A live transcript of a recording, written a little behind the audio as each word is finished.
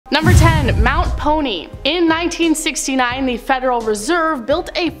Number 10. Mount Pony. In 1969, the Federal Reserve built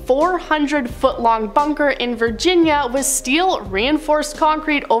a 400-foot-long bunker in Virginia with steel reinforced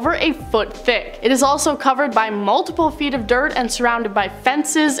concrete over a foot thick. It is also covered by multiple feet of dirt and surrounded by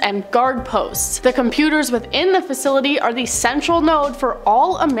fences and guard posts. The computers within the facility are the central node for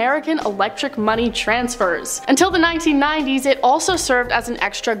all American electric money transfers. Until the 1990s, it also served as an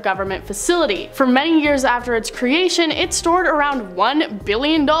extra government facility. For many years after its creation, it stored around $1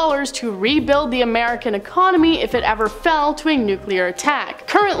 billion to rebuild the American economy if it ever fell to a nuclear attack.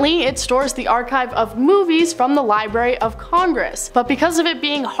 Currently, it stores the archive of movies from the Library of Congress, but because of it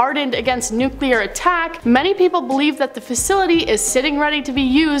being hardened against nuclear attack, many people believe that the facility is sitting ready to be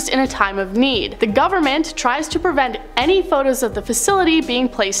used in a time of need. The government tries to prevent any photos of the facility being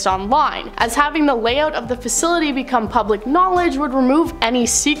placed online, as having the layout of the facility become public knowledge would remove any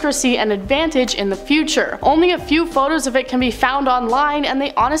secrecy and advantage in the future. Only a few photos of it can be found online, and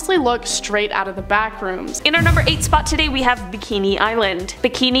they honestly look straight out of the back rooms. In our number 8 spot today, we have Bikini Island.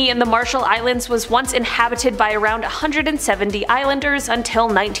 Bikini in the Marshall Islands was once inhabited by around 170 islanders until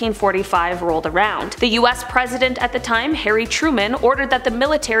 1945 rolled around. The US president at the time, Harry Truman, ordered that the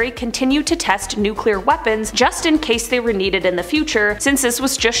military continue to test nuclear weapons just in case they were needed in the future, since this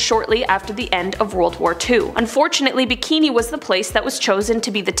was just shortly after the end of World War II. Unfortunately, Bikini was the place that was chosen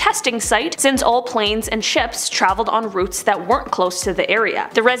to be the testing site, since all planes and ships traveled on routes that weren't close to the area.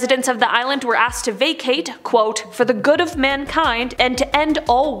 The residents of the island were asked to vacate, quote, for the good of mankind and to end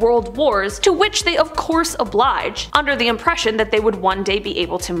all world wars, to which they of course obliged, under the impression that they would one day be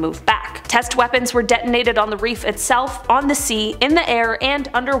able to move back. Test weapons were detonated on the reef itself, on the sea, in the air, and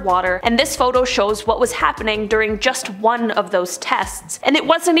underwater, and this photo shows what was happening during just one of those tests, and it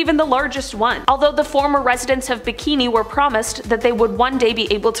wasn't even the largest one. Although the former residents of Bikini were promised that they would one day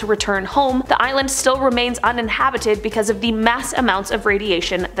be able to return home, the island still remains uninhabited because of the mass amounts of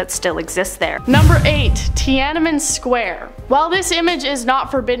radiation that still exists there. Number 8. Tiananmen Square. While this image is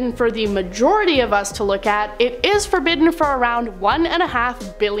not forbidden for the majority of us to look at, it is forbidden for around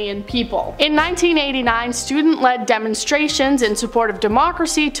 1.5 billion people. In 1989, student-led demonstrations in support of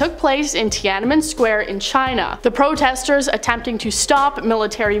democracy took place in Tiananmen Square in China, the protesters attempting to stop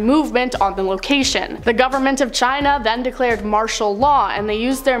military movement on the location. The government of China then declared martial law, and they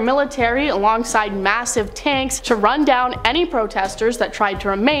used their military alongside massive tanks to run down any protesters that tried to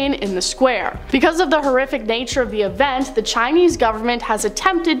remain in the square. Because of the horrific nature of the event, the Chinese government has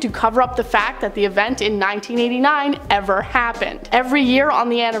attempted to cover up the fact that the event in 1989 ever happened. Every year on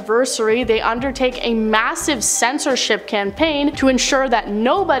the anniversary, they undertake a massive censorship campaign to ensure that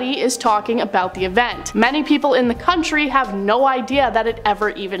nobody is talking about the event. Many people in the country have no idea that it ever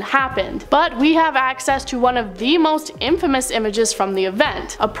even happened, but we have access to one of the most infamous images from the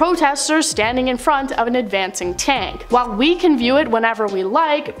event, a protester standing in front of an advancing tank. While we can view it whenever we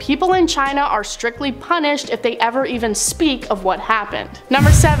like, people in China are strictly punished if they ever even speak of what happened.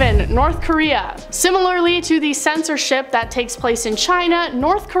 Number 7. North Korea. Similarly to the censorship that takes place in China,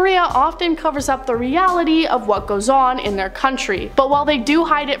 North Korea often covers up the reality of what goes on in their country. But while they do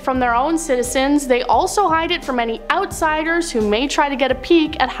hide it from their own citizens, they also hide it from any outsiders who may try to get a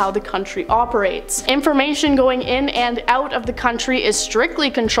peek at how the country operates. Information going in and out of the country is strictly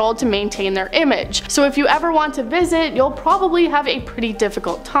controlled to maintain their image, so if you ever want to visit, you'll probably have a pretty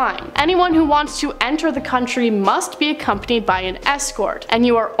difficult time. Anyone who wants to enter the country must be accompanied by an escort, and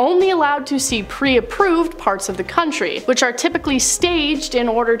you are only allowed to see pre-approved parts of the country, which are typically staged in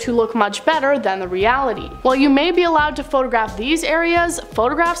order to look much better than the reality. While you may be allowed to photograph these areas,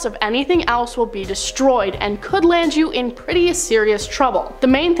 photographs of anything else will be destroyed and could land you in pretty serious trouble. The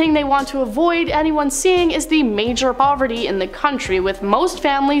main thing they want to avoid anyone seeing is the major poverty in the country, with most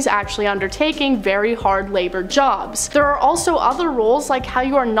families actually undertaking very hard labor jobs. There are also other rules, like how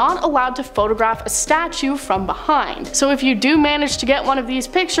you are not allowed to photograph a statue from behind. So if you do manage to get one of these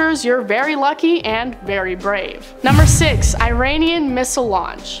pictures, you're very lucky and very brave. Number 6. Iranian missile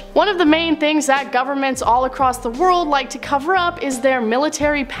launch. One of the main things that governments all across the world like to cover up is their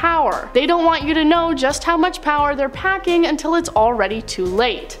military power. They don't want you to know just how much power they're packing until it's already too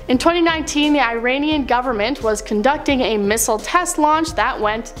late. In 2019, the Iranian government was conducting a missile test launch that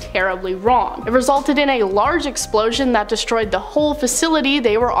went terribly wrong. It resulted in a large explosion that destroyed the whole facility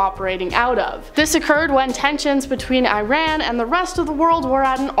they were operating out of. This occurred when tensions between Iran and the rest of the world were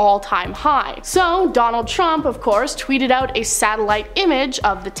at an all-time high. So Donald Trump, of course, tweeted out a satellite image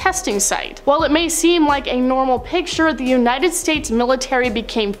of the testing site. While it may seem like a normal picture, the United States military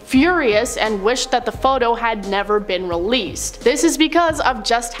became furious and wished that the photo had never been released. This is because of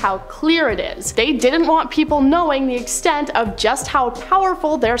just how clear it is. They didn't want people knowing the extent of just how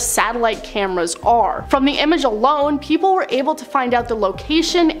powerful their satellite cameras are. From the image alone, people were able to find out the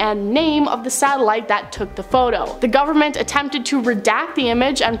location and name of the satellite that took the photo. The government attempted to redact the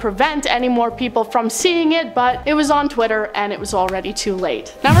image and prevent any more people from seeing it, but it was on Twitter and it was already too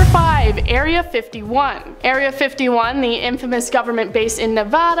late. Number 5. Area 51. Area 51, the infamous government base in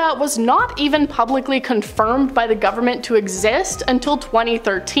Nevada, was not even publicly confirmed by the government to exist until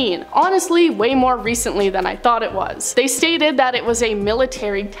 2013. Honestly, way more recently than I thought it was. They stated that it was a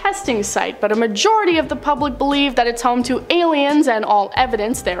military testing site, but a majority of the public believe that it's home to aliens and all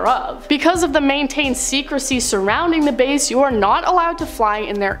evidence thereof. Because of the maintained secrecy surrounding the base, you are not allowed to fly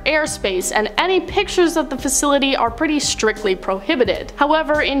in their airspace, and any pictures of the facility are pretty strictly prohibited.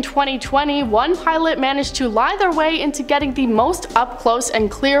 However, in 2020, one pilot managed to lie their way into getting the most up-close and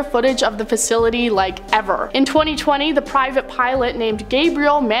clear footage of the facility like ever. In 2020, the private pilot named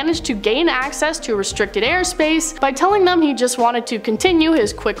Gabriel managed to gain access to restricted airspace by telling them he just wanted to continue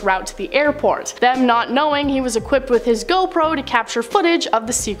his quick route to the airport, them not knowing he was equipped with his GoPro to capture footage of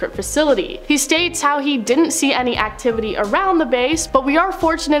the secret facility. He states how he didn't see any activity around the base, but we are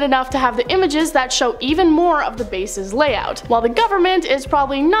fortunate enough to have the images that show even more of the base's layout, while the government is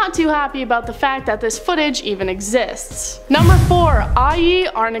probably not too happy about the fact that this footage even exists. Number 4.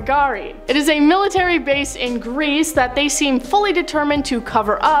 Ayi Arnagari. It is a military base in Greece that they seem fully determined to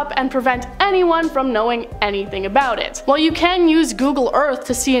cover up and prevent anyone from knowing anything about it. While you can use Google Earth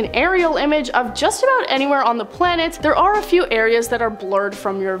to see an aerial image of just about anywhere on the planet, there are a few areas that are blurred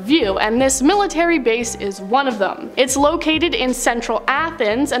from your view, and this military base is one of them. It's located in central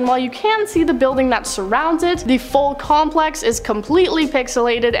Athens, and while you can see the building that surrounds it, the full complex is completely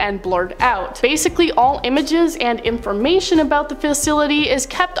pixelated and blurred out. Basically, all images and information about the facility is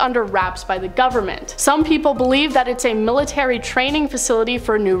kept under wraps by the government. Some people believe that it's a military training facility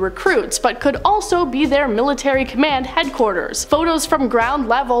for new recruits, but could also be their military command headquarters. Photos from ground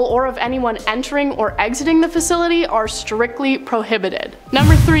level or of anyone entering or exiting the facility are strictly prohibited.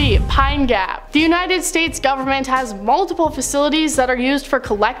 Number 3. Pine Gap. The United States government has multiple facilities that are used for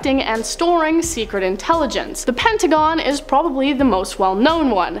collecting and storing secret intelligence. The Pentagon is probably the most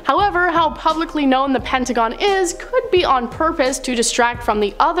well-known one. However, how publicly known the Pentagon is could be on purpose to distract from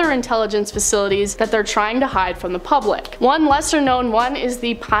the other intelligence facilities that they're trying to hide from the public. One lesser-known one is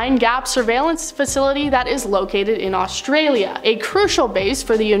the Pine Gap surveillance facility that is located in Australia, a crucial base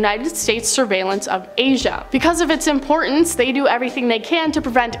for the United States surveillance of Asia. Because of its importance, they do everything they can to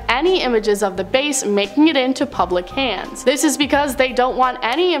prevent any images of the base making it into public hands. This is because they don't want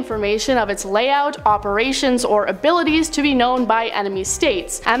any information of its layout, operations, or abilities to be known by enemy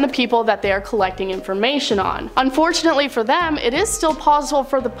states and the people that they are collecting information on. Unfortunately for them, it is still possible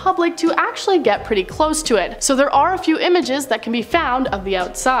for the public to actually get pretty close to it, so there are a few images that can be found of the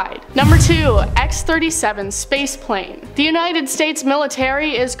outside. Number 2. X-37 space plane. The United States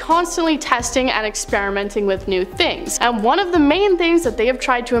military is constantly testing and experimenting with new things, and one of the main things that they have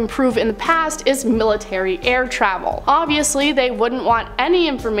tried to improve in the past is military air travel. Obviously, they wouldn't want any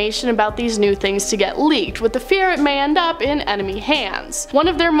information about these new things to get leaked, with the fear it may end up in enemy hands. One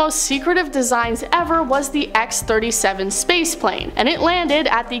of their most secretive designs ever was the X-37 space plane, and it landed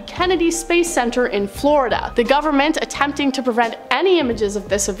at the Kennedy Space Center in Florida, the government attempting to prevent any images of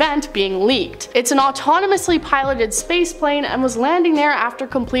this event being leaked. It's an autonomously piloted space plane and was landing there after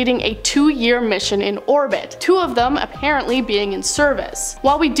completing a 2-year mission in orbit, 2 of them apparently being in service.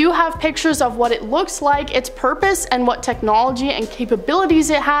 While we do have pictures of what it looks like, its purpose and what technology and capabilities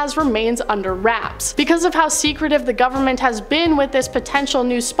it has remains under wraps. Because of how secretive the government has been with this potential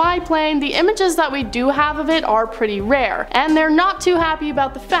new spy plane, the images that we do have of it are pretty rare, and they're not too happy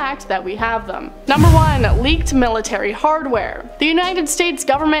about the fact that we have them. Number 1. Leaked military hardware. The United States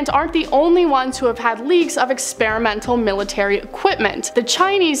government aren't the only ones who have had leaks of experimental military equipment. The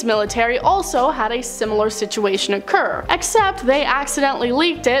Chinese military also had a similar situation occur, except they accidentally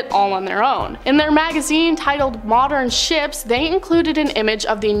leaked it all on their own. In their magazine titled Modern Ships, they included an image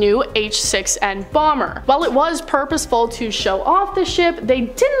of the new H-6N bomber. While it was purposeful to show off the ship, they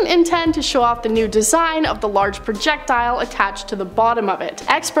didn't intend to show off the new design of the large projectile attached to the bottom of it,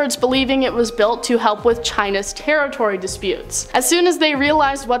 experts believing it was built to help with China's territory disputes. As soon as they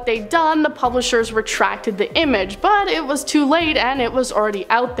realized what they'd done, the publishers retracted the image, but it was too late and it was already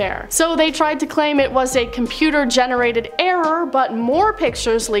out there. So they tried to claim it was a computer-generated error, but more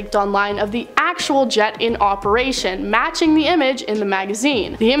pictures leaked online of the actual jet in operation, matching the image in the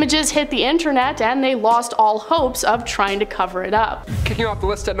magazine. The images hit the internet and they lost all hopes of trying to cover it up. up. Kicking off the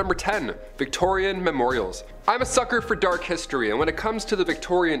list at number 10, Victorian memorials. I'm a sucker for dark history, and when it comes to the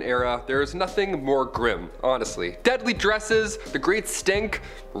Victorian era, there is nothing more grim, honestly. Deadly dresses, the great stink,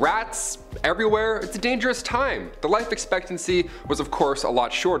 rats everywhere. It's a dangerous time. The life expectancy was of course a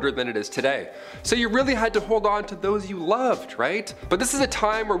lot shorter than it is today. So you really had to hold on to those you loved, right? But this is a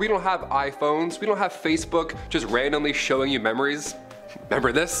time where we don't have iPhones, we don't have Facebook just randomly showing you memories.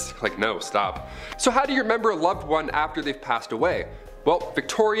 Remember this? Like, no, stop. So how do you remember a loved one after they've passed away? Well,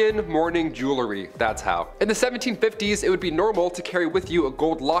 Victorian mourning jewelry, that's how. In the 1750s, it would be normal to carry with you a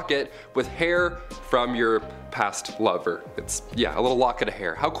gold locket with hair from your past lover. It's, yeah, a little locket of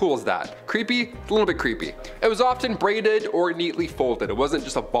hair. How cool is that? Creepy? A little bit creepy. It was often braided or neatly folded. It wasn't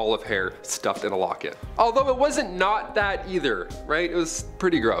just a ball of hair stuffed in a locket. Although it wasn't not that either, right? It was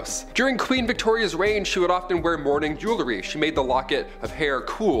pretty gross. During Queen Victoria's reign, she would often wear mourning jewelry. She made the locket of hair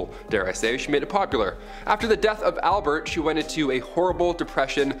cool, dare I say. She made it popular. After the death of Albert, she went into a horrible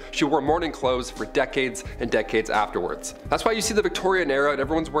depression. She wore mourning clothes for decades and decades afterwards. That's why you see the Victorian era and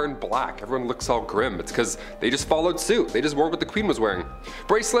everyone's wearing black. Everyone looks all grim. It's because they just followed suit. They just wore what the Queen was wearing.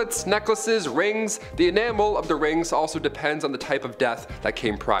 Bracelets, necklaces, rings. The enamel of the rings also depends on the type of death that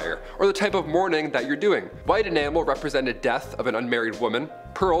came prior, or the type of mourning that you're doing. White enamel represented death of an unmarried woman.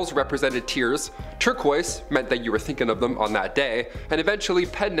 Pearls represented tears. Turquoise meant that you were thinking of them on that day. And eventually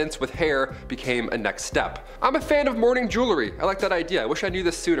pendants with hair became a next step. I'm a fan of mourning jewelry. I like that idea. I wish I knew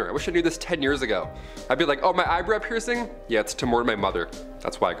this sooner. I wish I knew this 10 years ago. I'd be like, oh, my eyebrow piercing? Yeah, it's to mourn my mother.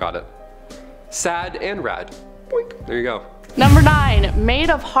 That's why I got it. Sad and rad. Boink. There you go. Number 9. Maid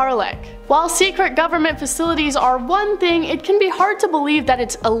of Harlech. While secret government facilities are one thing, it can be hard to believe that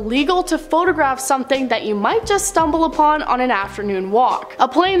it's illegal to photograph something that you might just stumble upon on an afternoon walk. A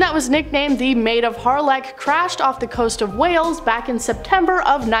plane that was nicknamed the Maid of Harlech crashed off the coast of Wales back in September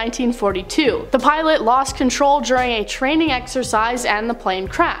of 1942. The pilot lost control during a training exercise and the plane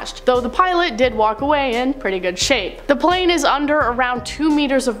crashed, though the pilot did walk away in pretty good shape. The plane is under around 2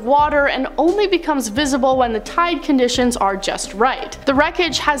 meters of water and only becomes visible when the tide conditions are just right. The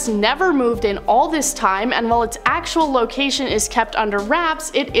wreckage has never moved in all this time, and while its actual location is kept under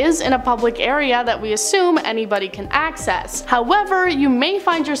wraps, it is in a public area that we assume anybody can access. However, you may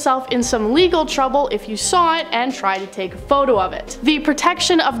find yourself in some legal trouble if you saw it and try to take a photo of it. The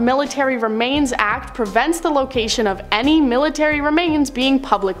Protection of Military Remains Act prevents the location of any military remains being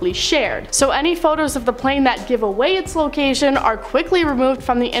publicly shared, so any photos of the plane that give away its location are quickly removed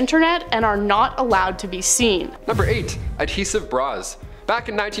from the internet and are not allowed to be seen. Number 8. Adhesive bras. Back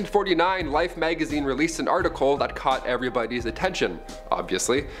in 1949, Life magazine released an article that caught everybody's attention,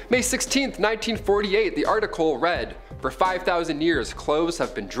 obviously. May 16, 1948, the article read, "For 5,000 years, clothes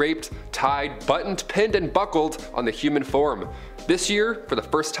have been draped, tied, buttoned, pinned, and buckled on the human form. This year, for the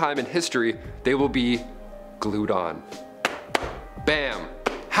first time in history, they will be glued on." Bam!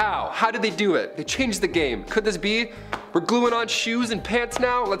 How? How did they do it? They changed the game. Could this be? We're gluing on shoes and pants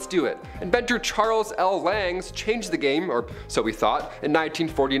now? Let's do it. Inventor Charles L. Langs changed the game, or so we thought, in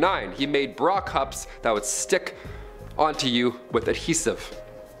 1949. He made bra cups that would stick onto you with adhesive.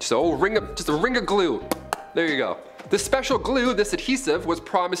 Just a ring of glue. There you go. This special glue, this adhesive, was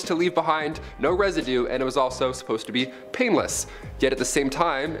promised to leave behind no residue, and it was also supposed to be painless. Yet at the same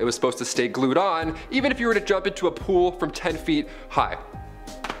time, it was supposed to stay glued on, even if you were to jump into a pool from 10 feet high.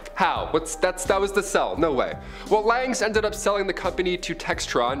 How? That was the sell. No way. Well, Langs ended up selling the company to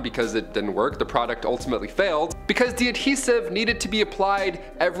Textron because it didn't work. The product ultimately failed because the adhesive needed to be applied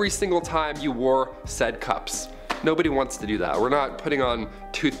every single time you wore said cups. Nobody wants to do that. We're not putting on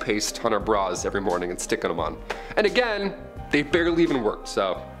toothpaste on our bras every morning and sticking them on. And again, they barely even worked,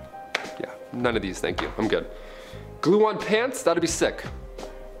 so yeah, none of these, thank you. I'm good. Glue on pants? That'd be sick.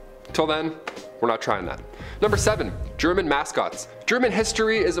 Till then, we're not trying that. Number 7, German mascots. German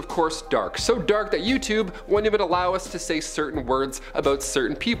history is of course dark, so dark that YouTube won't even allow us to say certain words about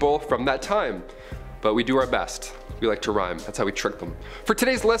certain people from that time. But we do our best. We like to rhyme, that's how we trick them. For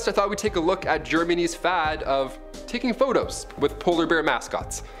today's list, I thought we'd take a look at Germany's fad of taking photos with polar bear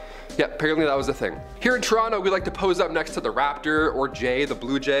mascots. Yeah, apparently that was a thing. Here in Toronto, we like to pose up next to the raptor or jay, the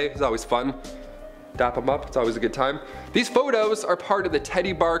blue jay. It's always fun. Dap them up, it's always a good time. These photos are part of the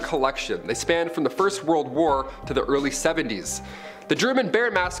teddy bar collection. They span from the First World War to the early 70s. The German bear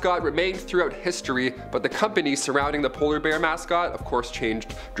mascot remained throughout history, but the company surrounding the polar bear mascot of course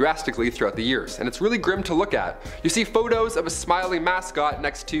changed drastically throughout the years, and it's really grim to look at. You see photos of a smiling mascot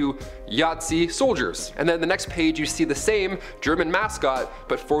next to Yahtzee soldiers, and then the next page you see the same German mascot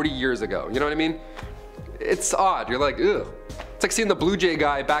but 40 years ago. You know what I mean? It's odd. You're like, ugh. It's like seeing the Blue Jay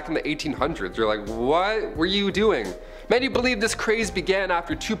guy back in the 1800s. You're like, what were you doing? Many believe this craze began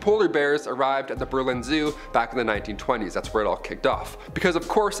after 2 polar bears arrived at the Berlin Zoo back in the 1920s. That's where it all kicked off. Because of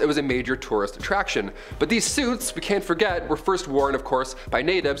course it was a major tourist attraction. But these suits, we can't forget, were first worn of course by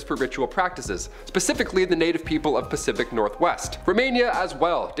natives for ritual practices, specifically the native people of Pacific Northwest. Romania as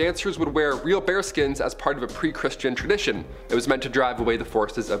well. Dancers would wear real bear skins as part of a pre-Christian tradition. It was meant to drive away the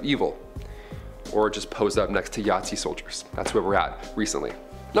forces of evil. Or just pose up next to Yahtzee soldiers. That's where we're at recently.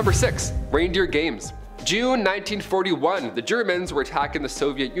 Number 6, reindeer games. June 1941, the Germans were attacking the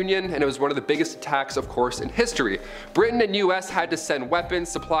Soviet Union, and it was one of the biggest attacks, of course, in history. Britain and US had to send weapons,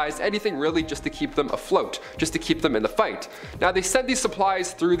 supplies, anything really just to keep them afloat, just to keep them in the fight. Now they sent these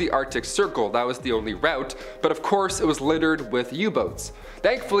supplies through the Arctic Circle, that was the only route, but of course it was littered with U-boats.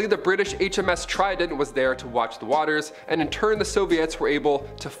 Thankfully, the British HMS Trident was there to watch the waters, and in turn the Soviets were able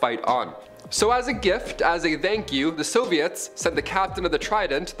to fight on. So as a gift, as a thank you, the Soviets sent the captain of the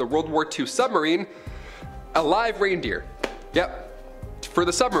Trident, the World War II submarine, a live reindeer. Yep, for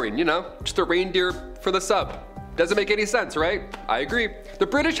the submarine, you know, just a reindeer for the sub. Doesn't make any sense, right? I agree. The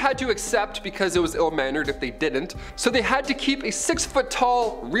British had to accept because it was ill-mannered if they didn't, so they had to keep a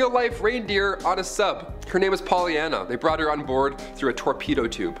 6-foot-tall, real-life reindeer on a sub. Her name was Pollyanna. They brought her on board through a torpedo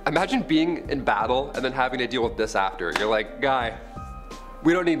tube. Imagine being in battle and then having to deal with this after. You're like, guy,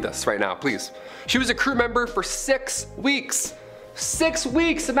 we don't need this right now, please. She was a crew member for 6 weeks. 6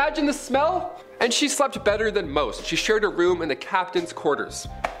 weeks, imagine the smell? And she slept better than most. She shared a room in the captain's quarters.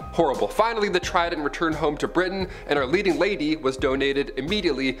 Horrible. Finally, the Trident returned home to Britain, and our leading lady was donated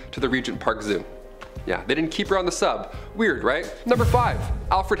immediately to the Regent Park Zoo. Yeah, they didn't keep her on the sub. Weird, right? Number 5,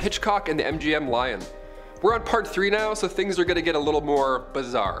 Alfred Hitchcock and the MGM Lion. We're on part 3 now, so things are gonna get a little more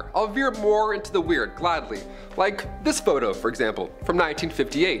bizarre. I'll veer more into the weird, gladly. Like this photo, for example, from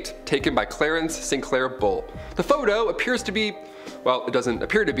 1958, taken by Clarence Sinclair Bull. The photo appears to be, well, it doesn't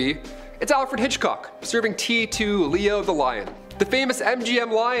appear to be, it's Alfred Hitchcock serving tea to Leo the lion. The famous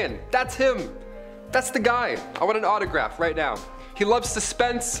MGM lion, that's him. That's the guy. I want an autograph right now. He loves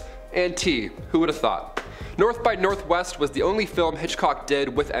suspense and tea, who would have thought? North by Northwest was the only film Hitchcock did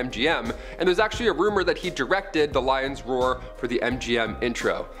with MGM, and there's actually a rumor that he directed The Lion's Roar for the MGM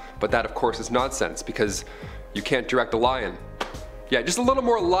intro. But that of course is nonsense, because you can't direct a lion. Yeah, just a little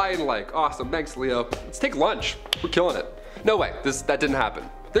more lion-like. Awesome, thanks Leo. Let's take lunch. We're killing it. No way, that didn't happen.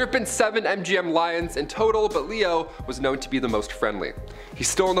 There have been 7 MGM lions in total, but Leo was known to be the most friendly. He's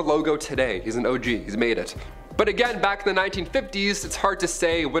still in the logo today. He's an OG, he's made it. But again, back in the 1950s, it's hard to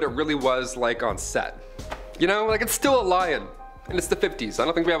say what it really was like on set. You know, like it's still a lion, and it's the 50s. I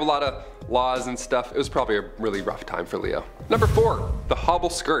don't think we have a lot of laws and stuff. It was probably a really rough time for Leo. Number 4, the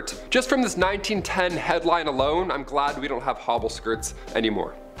hobble skirt. Just from this 1910 headline alone, I'm glad we don't have hobble skirts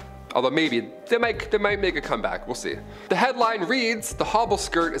anymore. Although maybe, they might make a comeback, we'll see. The headline reads, the hobble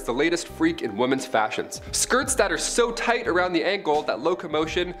skirt is the latest freak in women's fashions. Skirts that are so tight around the ankle that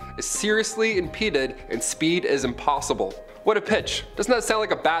locomotion is seriously impeded and speed is impossible. What a pitch. Doesn't that sound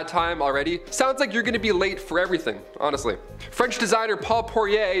like a bad time already? Sounds like you're gonna be late for everything, honestly. French designer Paul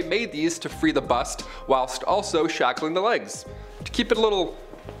Poirier made these to free the bust whilst also shackling the legs. To keep it a little,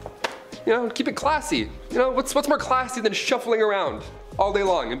 you know, keep it classy. You know, what's more classy than shuffling around all day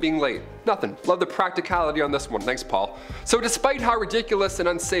long and being late? Nothing. Love the practicality on this one. Thanks, Paul. So despite how ridiculous and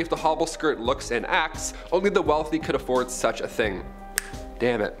unsafe the hobble skirt looks and acts, only the wealthy could afford such a thing.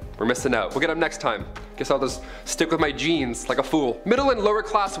 Damn it, we're missing out. We'll get them next time. Guess I'll just stick with my jeans like a fool. Middle and lower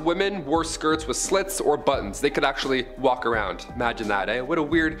class women wore skirts with slits or buttons. They could actually walk around. Imagine that, eh? What a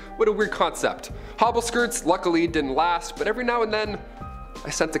weird concept. Hobble skirts luckily didn't last, but every now and then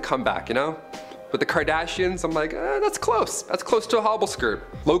I sense a comeback, you know? With the Kardashians, I'm like, that's close. That's close to a hobble skirt.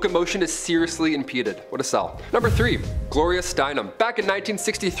 Locomotion is seriously impeded. What a sell. Number 3, Gloria Steinem. Back in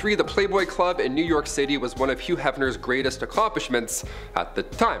 1963, the Playboy Club in New York City was one of Hugh Hefner's greatest accomplishments at the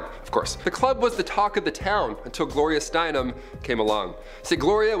time, of course. The club was the talk of the town until Gloria Steinem came along. See,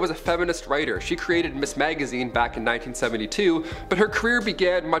 Gloria was a feminist writer. She created Miss Magazine back in 1972, but her career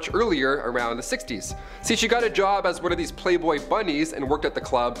began much earlier, around the 60s. See, she got a job as one of these Playboy bunnies and worked at the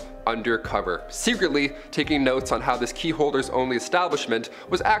club undercover, secretly taking notes on how this key holders only establishment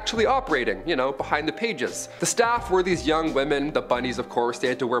was actually operating, you know, behind the pages. The staff were these these young women, the bunnies of course, they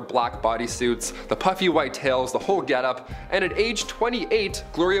had to wear black bodysuits, the puffy white tails, the whole getup, and at age 28,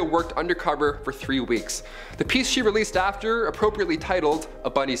 Gloria worked undercover for 3 weeks. The piece she released after, appropriately titled A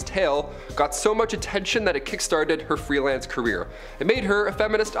Bunny's Tale, got so much attention that it kickstarted her freelance career. It made her a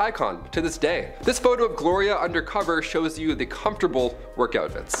feminist icon to this day. This photo of Gloria undercover shows you the comfortable work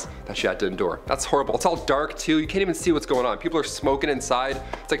outfits that she had to endure. That's horrible. It's all dark too. You can't even see what's going on. People are smoking inside.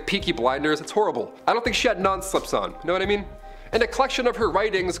 It's like Peaky Blinders. It's horrible. I don't think she had non-slips on. You know what I mean? In a collection of her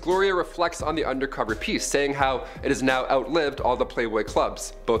writings, Gloria reflects on the undercover piece, saying how it has now outlived all the Playboy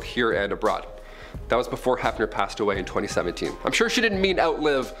clubs, both here and abroad. That was before Hefner passed away in 2017. I'm sure she didn't mean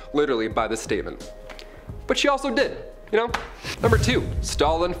outlive literally by this statement. But she also did, you know? Number 2,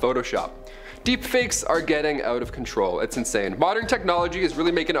 Stalin Photoshop. Deepfakes are getting out of control. It's insane. Modern technology is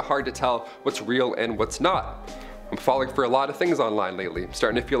really making it hard to tell what's real and what's not. I'm falling for a lot of things online lately. I'm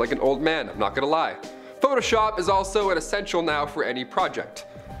starting to feel like an old man, I'm not gonna lie. Photoshop is also an essential now for any project.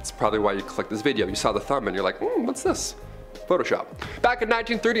 That's probably why you clicked this video. You saw the thumb and you're like, what's this? Photoshop. Back in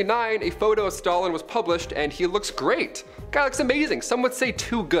 1939, a photo of Stalin was published and he looks great. Guy looks amazing, some would say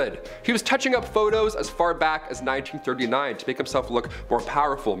too good. He was touching up photos as far back as 1939 to make himself look more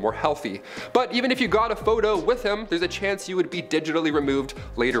powerful, more healthy. But even if you got a photo with him, there's a chance you would be digitally removed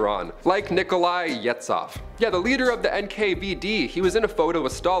later on. Like Nikolai Yevtsov. Yeah, the leader of the NKVD, he was in a photo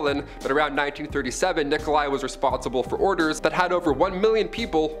with Stalin, but around 1937, Nikolai was responsible for orders that had over 1 million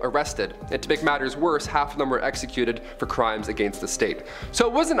people arrested. And to make matters worse, half of them were executed for crimes against the state. So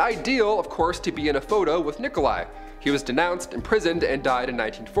it wasn't ideal, of course, to be in a photo with Nikolai. He was denounced, imprisoned, and died in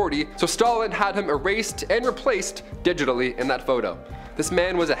 1940, so Stalin had him erased and replaced digitally in that photo. This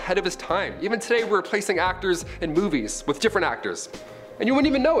man was ahead of his time. Even today we're replacing actors in movies with different actors. And you wouldn't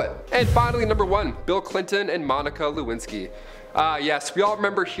even know it. And finally, number 1, Bill Clinton and Monica Lewinsky. Yes, we all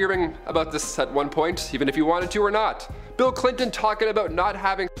remember hearing about this at one point, even if you wanted to or not. Bill Clinton talking about not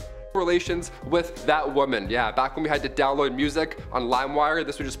having relations with that woman. Yeah, back when we had to download music on LimeWire,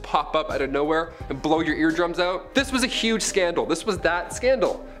 this would just pop up out of nowhere and blow your eardrums out. This was a huge scandal. This was that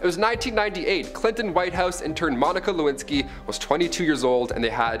scandal. It was 1998. Clinton White House intern Monica Lewinsky was 22 years old and they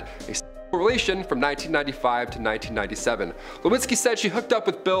had a relation from 1995 to 1997. Lewinsky said she hooked up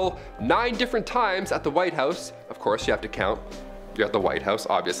with Bill 9 different times at the White House. Of course, you have to count. You're at the White House,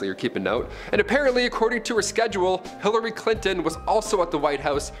 obviously, you're keeping note. And apparently, according to her schedule, Hillary Clinton was also at the White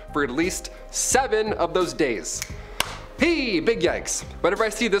House for at least 7 of those days. Hey, big yikes. Whenever I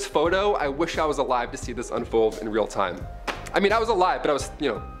see this photo, I wish I was alive to see this unfold in real time. I mean, I was alive, but I was, you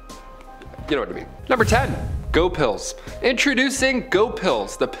know what I mean. Number 10. Go Pills. Introducing Go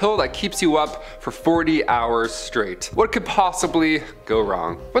Pills, the pill that keeps you up for 40 hours straight. What could possibly go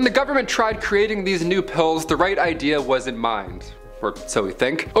wrong? When the government tried creating these new pills, the right idea was in mind. Or so we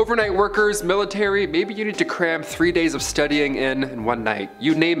think. Overnight workers, military, maybe you need to cram 3 days of studying in 1 night.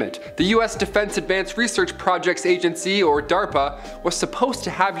 You name it. The US Defense Advanced Research Projects Agency, or DARPA, was supposed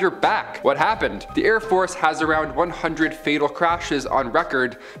to have your back. What happened? The Air Force has around 100 fatal crashes on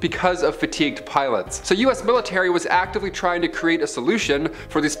record because of fatigued pilots. So US military was actively trying to create a solution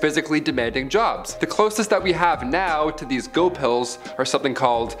for these physically demanding jobs. The closest that we have now to these Go Pills are something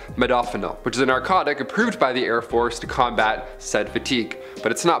called modafinil, which is a narcotic approved by the Air Force to combat said fatigue,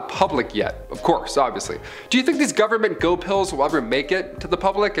 but it's not public yet, of course, obviously. Do you think these government Go Pills will ever make it to the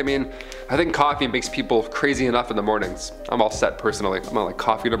public? I mean, I think coffee makes people crazy enough in the mornings. I'm all set personally. I'm on like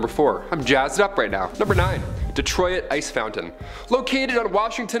coffee number 4. I'm jazzed up right now. Number 9. Detroit Ice Fountain. Located on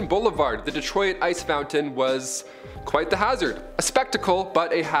Washington Boulevard, the Detroit Ice Fountain was quite the hazard. A spectacle,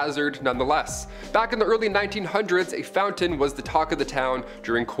 but a hazard nonetheless. Back in the early 1900s, a fountain was the talk of the town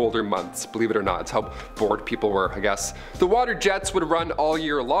during colder months. Believe it or not, it's how bored people were, I guess. The water jets would run all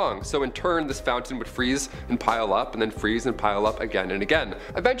year long, so in turn this fountain would freeze and pile up, and then freeze and pile up again and again.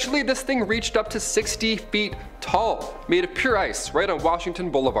 Eventually this thing reached up to 60 feet tall, made of pure ice, right on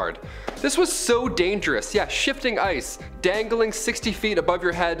Washington Boulevard. This was so dangerous, yeah, shifting ice, dangling 60 feet above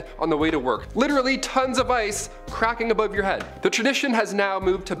your head on the way to work. Literally tons of ice cracking above your head. The tradition has now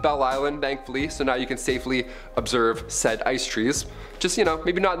moved to Belle Island, thankfully, so now you can safely observe said ice trees. Just, you know,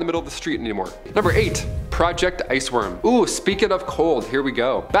 maybe not in the middle of the street anymore. Number 8, Project Iceworm. Ooh, speaking of cold, here we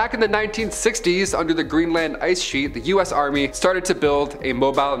go. Back in the 1960s, under the Greenland ice sheet, the US Army started to build a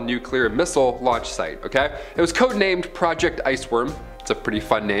mobile nuclear missile launch site, okay? It was codenamed Project Iceworm. It's a pretty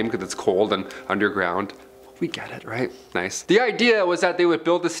fun name because it's cold and underground. We get it, right? Nice. The idea was that they would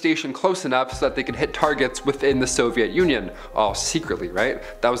build the station close enough so that they could hit targets within the Soviet Union, all secretly, right?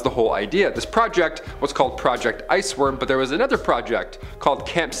 That was the whole idea. This project was called Project Iceworm, but there was another project called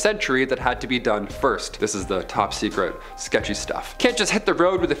Camp Century that had to be done first. This is the top secret, sketchy stuff. Can't just hit the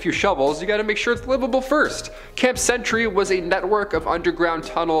road with a few shovels, you gotta make sure it's livable first. Camp Century was a network of underground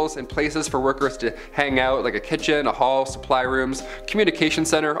tunnels and places for workers to hang out, like a kitchen, a hall, supply rooms, communication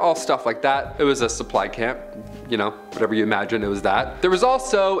center, all stuff like that. It was a supply camp. You know, whatever you imagine, it was that. There was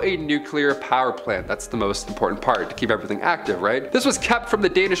also a nuclear power plant. That's the most important part, to keep everything active, right? This was kept from the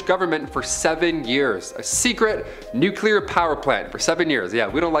Danish government for 7 years. A secret nuclear power plant for 7 years. Yeah,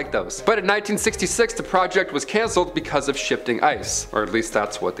 we don't like those. But in 1966, the project was canceled because of shifting ice. Or at least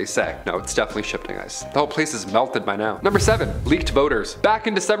that's what they say. No, it's definitely shifting ice. The whole place is melted by now. Number 7, leaked voters. Back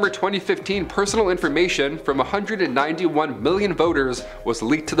in December 2015, personal information from 191 million voters was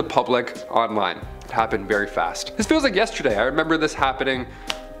leaked to the public online. It happened very fast. This feels like yesterday. I remember this happening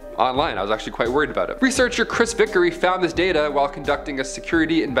online. I was actually quite worried about it. Researcher Chris Vickery found this data while conducting a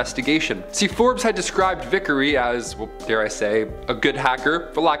security investigation. See, Forbes had described Vickery as, well, dare I say, a good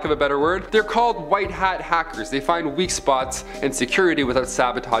hacker, for lack of a better word. They're called white hat hackers. They find weak spots in security without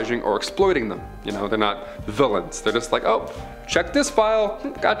sabotaging or exploiting them. You know, they're not villains. They're just like, oh, check this file,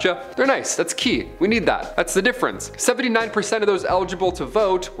 gotcha. They're nice, that's key. We need that. That's the difference. 79% of those eligible to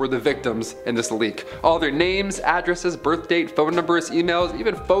vote were the victims in this leak. All their names, addresses, birth date, phone numbers, emails,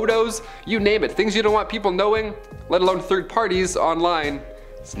 even photos, you name it. Things you don't want people knowing, let alone third parties online.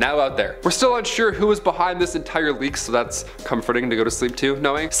 It's now out there. We're still unsure who was behind this entire leak, so that's comforting to go to sleep to,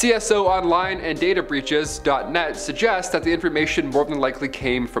 knowing. CSO Online and databreaches.net suggest that the information more than likely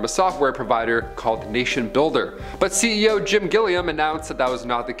came from a software provider called Nation Builder. But CEO Jim Gilliam announced that that was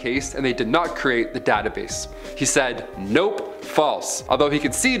not the case and they did not create the database. He said, nope, false. Although he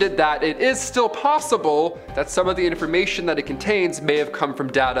conceded that it is still possible that some of the information that it contains may have come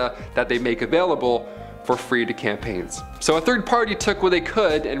from data that they make available for free to campaigns. So a third party took what they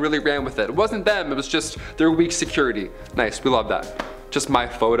could and really ran with it. It wasn't them, it was just their weak security. Nice, we love that. Just my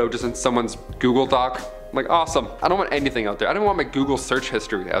photo, just in someone's Google Doc. I'm like, awesome. I don't want anything out there. I don't want my Google search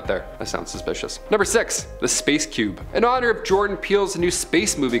history out there. That sounds suspicious. Number 6, the Space Cube. In honor of Jordan Peele's new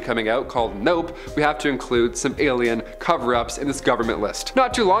space movie coming out called Nope, we have to include some alien cover-ups in this government list.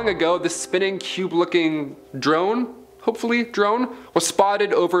 Not too long ago, this spinning cube-looking drone, hopefully drone, was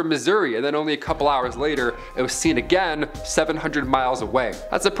spotted over Missouri, and then only a couple hours later it was seen again 700 miles away.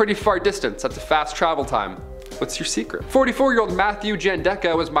 That's a pretty far distance. That's a fast travel time. What's your secret? 44-year-old Matthew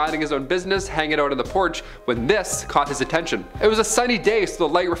Jandeka was minding his own business, hanging out on the porch, when this caught his attention. It was a sunny day, so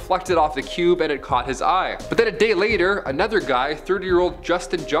the light reflected off the cube and it caught his eye. But then a day later, another guy, 30-year-old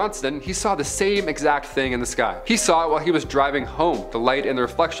Justin Johnston, he saw the same exact thing in the sky. He saw it while he was driving home. The light and the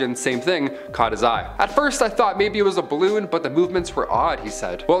reflection, same thing, caught his eye. At first I thought maybe it was a balloon, but the movements were odd, he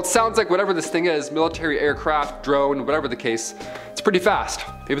said. Well, it sounds like whatever this thing is, military aircraft, drone, whatever the case, it's pretty fast.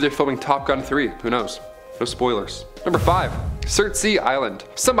 Maybe they're filming Top Gun 3, who knows? No spoilers. Number 5, Surtsey Island.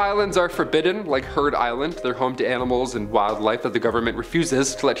 Some islands are forbidden, like Heard Island. They're home to animals and wildlife that the government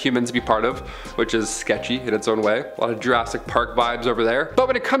refuses to let humans be part of, which is sketchy in its own way. A lot of Jurassic Park vibes over there. But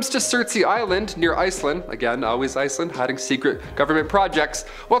when it comes to Surtsey Island near Iceland, again, always Iceland, hiding secret government projects,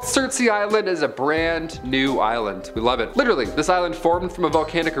 well, Surtsey Island is a brand new island. We love it. Literally, this island formed from a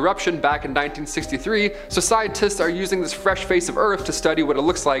volcanic eruption back in 1963, so scientists are using this fresh face of Earth to study what it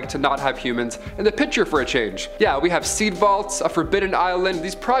looks like to not have humans in the picture for a change. Yeah, we have seed vaults, a forbidden island.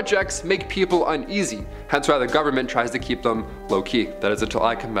 These projects make people uneasy, hence why the government tries to keep them low-key. That is until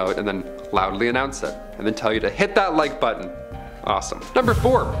I come out and then loudly announce it, and then tell you to hit that like button. Awesome. Number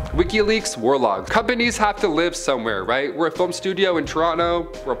 4, WikiLeaks war logs. Companies have to live somewhere, right? We're a film studio in Toronto,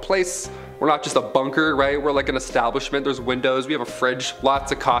 we're a place. We're not just a bunker, right? We're like an establishment. There's windows, we have a fridge,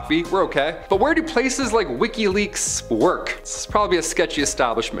 lots of coffee, we're okay. But where do places like WikiLeaks work? It's probably a sketchy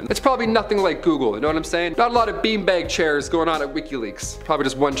establishment. It's probably nothing like Google, you know what I'm saying? Not a lot of beanbag chairs going on at WikiLeaks. Probably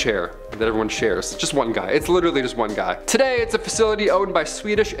just one chair that everyone shares. Just one guy. It's literally just one guy. Today, it's a facility owned by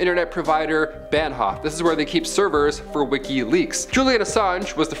Swedish internet provider Bahnhof. This is where they keep servers for WikiLeaks. Julian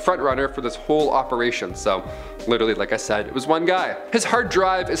Assange was the front runner for this whole operation, so literally, like I said, it was one guy. His hard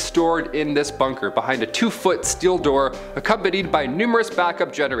drive is stored in this bunker behind a 2-foot steel door accompanied by numerous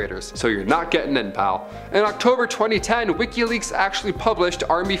backup generators. So you're not getting in, pal. In October 2010, WikiLeaks actually published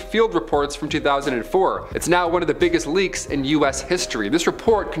Army field reports from 2004. It's now one of the biggest leaks in US history. This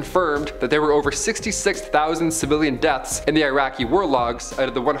report confirmed that there were over 66,000 civilian deaths in the Iraqi war logs out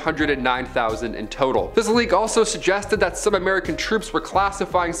of the 109,000 in total. This leak also suggested that some American troops were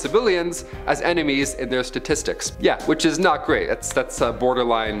classifying civilians as enemies in their statistics. Yeah, which is not great. That's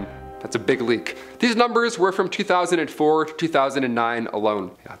borderline That's a big leak. These numbers were from 2004 to 2009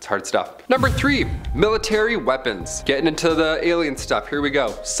 alone. Yeah, it's hard stuff. Number 3, military weapons. Getting into the alien stuff, here we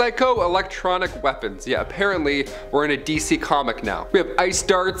go. Psycho-electronic weapons. Yeah, apparently we're in a DC comic now. We have ice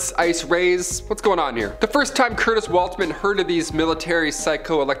darts, ice rays. What's going on here? The first time Curtis Waltman heard of these military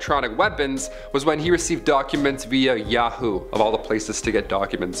psycho-electronic weapons was when he received documents via Yahoo. Of all the places to get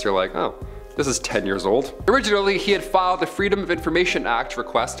documents, you're like, oh, this is 10 years old. Originally, he had filed a Freedom of Information Act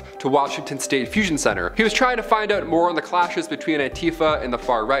request to Washington State Fusion Center. He was trying to find out more on the clashes between Antifa and the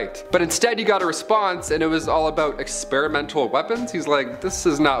far right. But instead he got a response and it was all about experimental weapons. He's like, this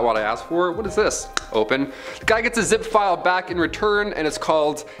is not what I asked for. What is this? Open. The guy gets a zip file back in return and it's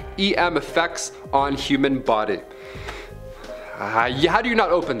called EM Effects on Human Body. How do you not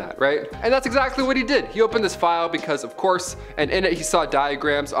open that, right? And that's exactly what he did. He opened this file because, of course, and in it he saw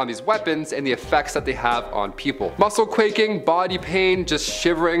diagrams on these weapons and the effects that they have on people. Muscle quaking, body pain, just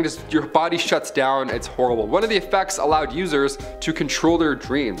shivering, just your body shuts down, it's horrible. One of the effects allowed users to control their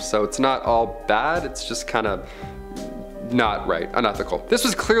dreams, so it's not all bad, it's just kind of not right, unethical. This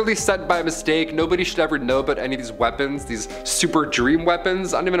was clearly sent by mistake. Nobody should ever know about any of these weapons, these super dream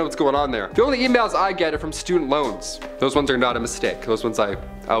weapons. I don't even know what's going on there. The only emails I get are from student loans. Those ones are not a mistake. Those ones I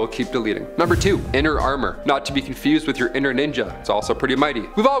will keep deleting. Number 2, inner armor. Not to be confused with your inner ninja. It's also pretty mighty.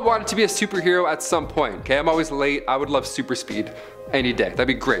 We've all wanted to be a superhero at some point, okay? I'm always late. I would love super speed. Any day, that'd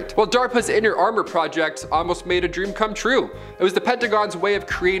be great. Well, DARPA's Inner Armor project almost made a dream come true. It was the Pentagon's way of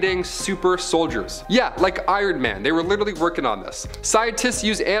creating super soldiers. Yeah, like Iron Man, they were literally working on this. Scientists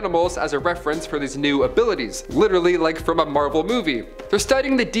use animals as a reference for these new abilities, literally like from a Marvel movie. They're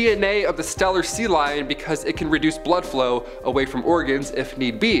studying the DNA of the stellar sea lion because it can reduce blood flow away from organs if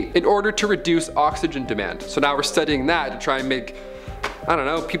need be, in order to reduce oxygen demand. So now we're studying that to try and make, I don't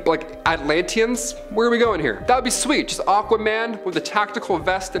know, people like Atlanteans? Where are we going here? That would be sweet, just Aquaman with a tactical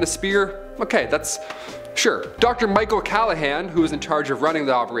vest and a spear. Okay, that's sure. Dr. Michael Callahan, who is in charge of running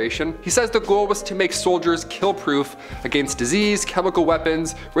the operation, he says the goal was to make soldiers kill-proof against disease, chemical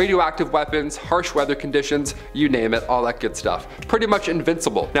weapons, radioactive weapons, harsh weather conditions, you name it, all that good stuff. Pretty much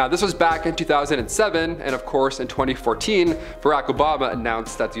invincible. Now, this was back in 2007, and of course in 2014, Barack Obama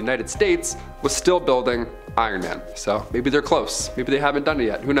announced that the United States was still building Iron Man. So maybe they're close. Maybe they haven't done it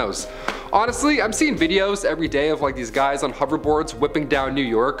yet. Who knows? Honestly, I'm seeing videos every day of like these guys on hoverboards whipping down New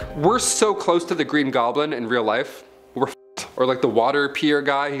York. We're so close to the Green Goblin in real life. We're or like the water peer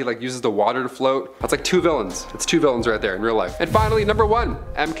guy, he like uses the water to float. That's like 2 villains. It's 2 villains right there in real life. And finally, number 1,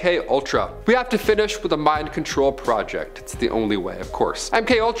 MK Ultra. We have to finish with a mind control project. It's the only way, of course.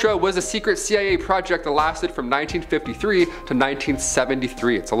 MK Ultra was a secret CIA project that lasted from 1953 to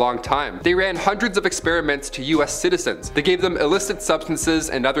 1973. It's a long time. They ran hundreds of experiments to US citizens. They gave them illicit substances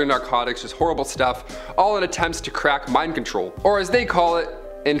and other narcotics, just horrible stuff, all in attempts to crack mind control. Or as they call it,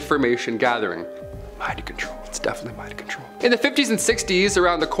 information gathering. Mind control. It's definitely mind control. In the 50s and 60s,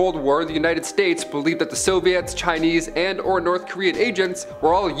 around the Cold War, the United States believed that the Soviets, Chinese, and/or North Korean agents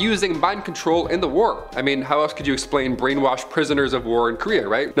were all using mind control in the war. I mean, how else could you explain brainwashed prisoners of war in Korea,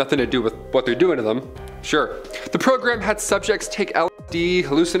 right? Nothing to do with what they're doing to them. Sure. The program had subjects take LSD,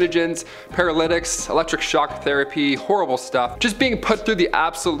 hallucinogens, paralytics, electric shock therapy, horrible stuff, just being put through the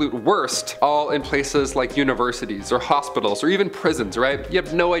absolute worst, all in places like universities or hospitals or even prisons, right? You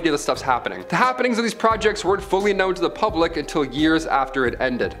have no idea this stuff's happening. The happenings of these projects weren't fully known to the public until years after it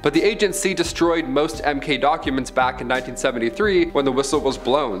ended. But the agency destroyed most MK documents back in 1973 when the whistle was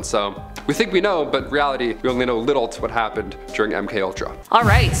blown, so we think we know, but in reality, we only know little to what happened during MK Ultra.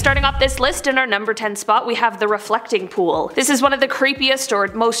 Alright, starting off this list in our number 10 spot, we have the reflecting pool. This is one of the creepiest or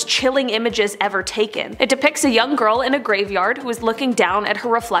most chilling images ever taken. It depicts a young girl in a graveyard who is looking down at her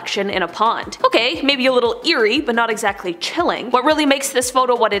reflection in a pond. Okay, maybe a little eerie, but not exactly chilling. What really makes this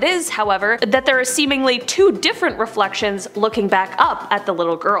photo what it is, however, that there are seemingly 2 different reflections looking back up at the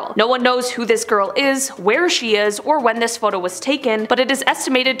little girl. No one knows who this girl is, where she is, or when this photo was taken, but it is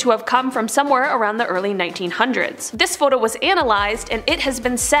estimated to have come from somewhere around the early 1900s. This photo was analyzed, and it has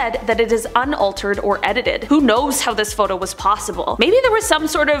been said that it is unaltered or edited. Who knows how this photo was possible? Maybe there was some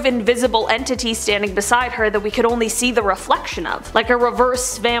sort of invisible entity standing beside her that we could only see the reflection of, like a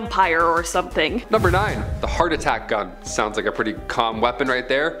reverse vampire or something. Number 9, the heart attack gun. Sounds like a pretty calm weapon right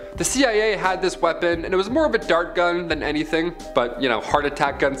there. The CIA had this weapon, and it was more of a dart gun than anything, but you know, heart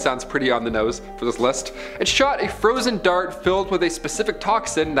attack gun sounds pretty on the nose for this list. It shot a frozen dart filled with a specific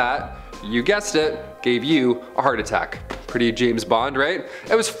toxin that, you guessed it, gave you a heart attack. Pretty James Bond, right?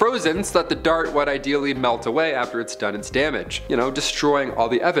 It was frozen so that the dart would ideally melt away after it's done its damage. You know, destroying all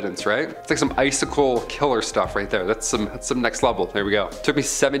the evidence, right? It's like some icicle killer stuff right there. That's some next level. There we go. It took me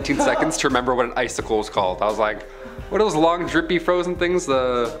 17 seconds to remember what an icicle was called. I was like, what are those long, drippy, frozen things?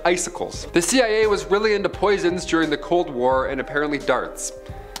 The icicles. The CIA was really into poisons during the Cold War and apparently darts.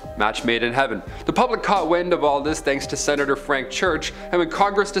 Match made in heaven. The public caught wind of all this thanks to Senator Frank Church, and when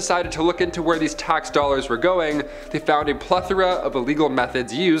Congress decided to look into where these tax dollars were going, they found a plethora of illegal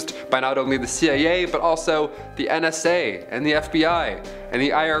methods used by not only the CIA, but also the NSA and the FBI and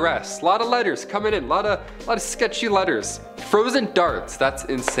the IRS. A lot of letters coming in, a lot of sketchy letters. Frozen darts, that's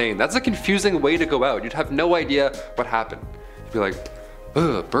insane. That's a confusing way to go out. You'd have no idea what happened. You'd be like,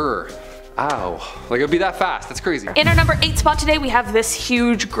 ugh, brr. Ow. Like, it'd be that fast. That's crazy. In our number 8 spot today, we have this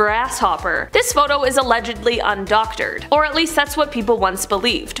huge grasshopper. This photo is allegedly undoctored, or at least that's what people once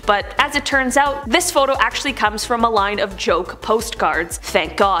believed, but as it turns out, this photo actually comes from a line of joke postcards.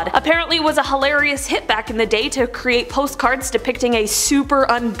 Thank God. Apparently it was a hilarious hit back in the day to create postcards depicting a super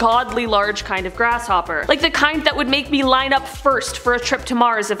ungodly large kind of grasshopper. Like the kind that would make me line up first for a trip to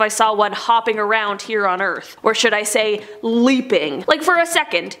Mars if I saw one hopping around here on Earth. Or should I say, leaping. Like for a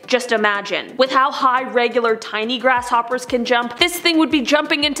second, just imagine. With how high regular tiny grasshoppers can jump, this thing would be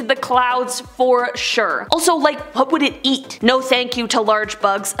jumping into the clouds for sure. Also, like, what would it eat? No thank you to large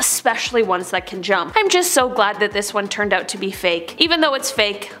bugs, especially ones that can jump. I'm just so glad that this one turned out to be fake. Even though it's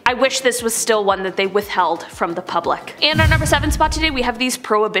fake, I wish this was still one that they withheld from the public. In our number 7 spot today, we have these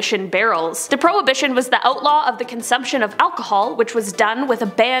prohibition barrels. The prohibition was the outlaw of the consumption of alcohol, which was done with a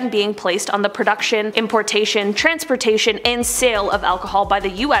ban being placed on the production, importation, transportation, and sale of alcohol by the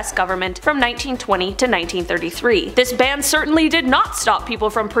US government from 1920 to 1933. This ban certainly did not stop people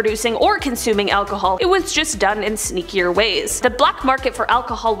from producing or consuming alcohol, it was just done in sneakier ways. The black market for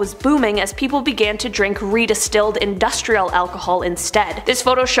alcohol was booming as people began to drink redistilled industrial alcohol instead. This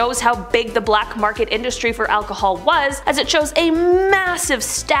photo shows how big the black market industry for alcohol was, as it shows a massive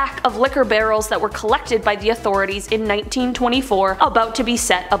stack of liquor barrels that were collected by the authorities in 1924 about to be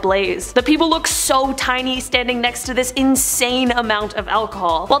set ablaze. The people look so tiny standing next to this insane amount of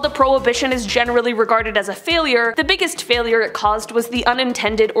alcohol. While the prohibition is generally regarded as a failure, the biggest failure it caused was the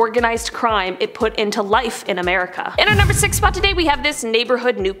unintended organized crime it put into life in America. In our number 6 spot today, we have this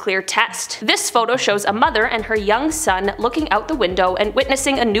neighborhood nuclear test. This photo shows a mother and her young son looking out the window and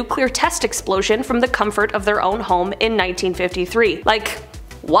witnessing a nuclear test explosion from the comfort of their own home in 1953. Like,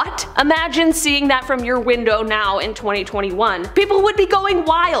 what? Imagine seeing that from your window now in 2021. People would be going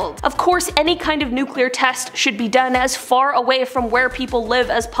wild. Of course, any kind of nuclear test should be done as far away from where people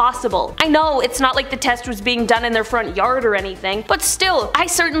live as possible. I know it's not like the test was being done in their front yard or anything, but still, I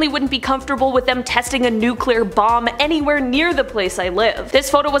certainly wouldn't be comfortable with them testing a nuclear bomb anywhere near the place I live.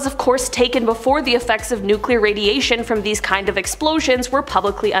 This photo was of course taken before the effects of nuclear radiation from these kind of explosions were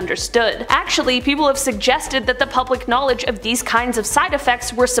publicly understood. Actually, people have suggested that the public knowledge of these kinds of side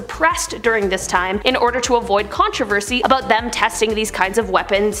effects were suppressed during this time in order to avoid controversy about them testing these kinds of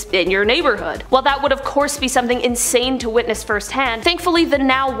weapons in your neighborhood. While that would of course be something insane to witness firsthand, thankfully the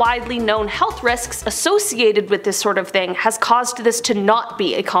now widely known health risks associated with this sort of thing has caused this to not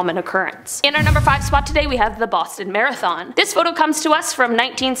be a common occurrence. In our number 5 spot today, we have the Boston Marathon. This photo comes to us from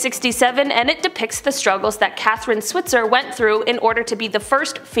 1967 and it depicts the struggles that Catherine Switzer went through in order to be the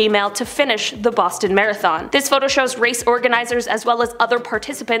first female to finish the Boston Marathon. This photo shows race organizers as well as other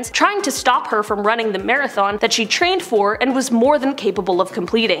participants trying to stop her from running the marathon that she trained for and was more than capable of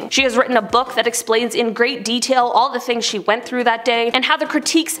completing. She has written a book that explains in great detail all the things she went through that day and how the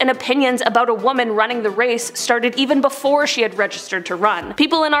critiques and opinions about a woman running the race started even before she had registered to run.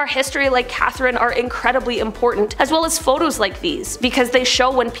 People in our history like Catherine are incredibly important, as well as photos like these, because they show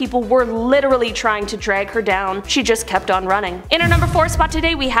when people were literally trying to drag her down, she just kept on running. In our number 4 spot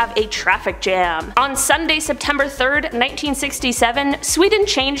today, we have a traffic jam. On Sunday, September 3rd, 1967, Sweden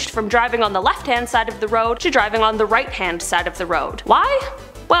changed from driving on the left-hand side of the road to driving on the right-hand side of the road. Why?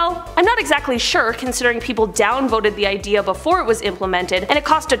 Well, I'm not exactly sure considering people downvoted the idea before it was implemented and it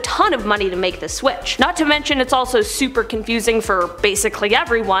cost a ton of money to make the switch. Not to mention it's also super confusing for basically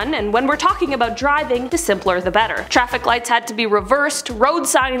everyone, and when we're talking about driving, the simpler the better. Traffic lights had to be reversed, road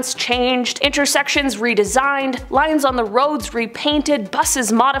signs changed, intersections redesigned, lines on the roads repainted,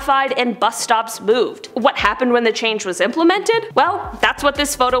 buses modified, and bus stops moved. What happened when the change was implemented? Well, that's what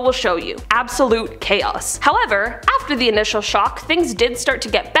this photo will show you. Absolute chaos. However, after the initial shock, things did start to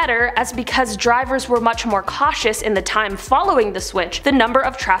get better, as because drivers were much more cautious in the time following the switch, the number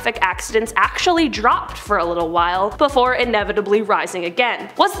of traffic accidents actually dropped for a little while, before inevitably rising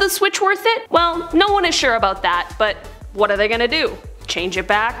again. Was the switch worth it? Well, no one is sure about that, but what are they gonna do? change it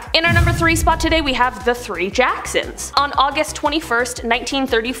back. In our number 3 spot today we have the 3 Jacksons. On August 21st,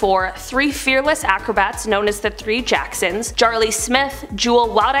 1934, 3 fearless acrobats known as the 3 Jacksons, Jarlee Smith, Jewel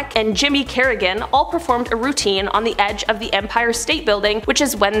Waddick, and Jimmy Kerrigan all performed a routine on the edge of the Empire State Building, which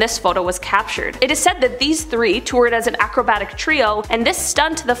is when this photo was captured. It is said that these 3 toured as an acrobatic trio, and this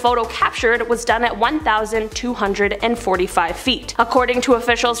stunt the photo captured was done at 1,245 feet. According to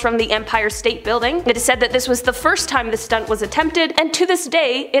officials from the Empire State Building, it is said that this was the first time the stunt was attempted, and to this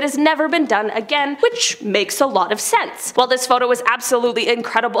day it has never been done again, which makes a lot of sense. While this photo is absolutely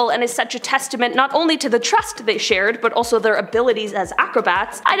incredible and is such a testament not only to the trust they shared, but also their abilities as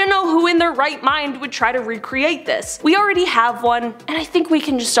acrobats, I don't know who in their right mind would try to recreate this. We already have one, and I think we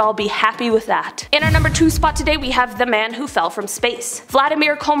can just all be happy with that. In our number 2 spot today we have the man who fell from space.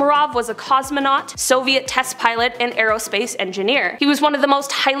 Vladimir Komarov was a cosmonaut, Soviet test pilot, and aerospace engineer. He was one of the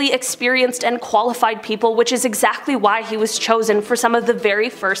most highly experienced and qualified people, which is exactly why he was chosen for some of the very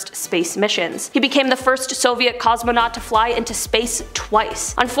first space missions. He became the first Soviet cosmonaut to fly into space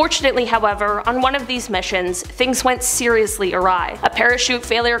twice. Unfortunately, however, on one of these missions, things went seriously awry. A parachute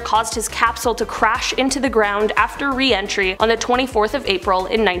failure caused his capsule to crash into the ground after re-entry on the 24th of April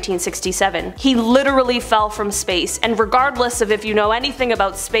in 1967. He literally fell from space, and regardless of if you know anything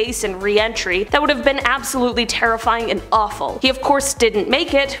about space and re-entry, that would have been absolutely terrifying and awful. He of course didn't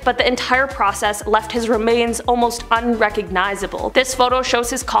make it, but the entire process left his remains almost unrecognizable. This photo shows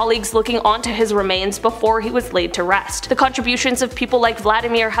his colleagues looking onto his remains before he was laid to rest. The contributions of people like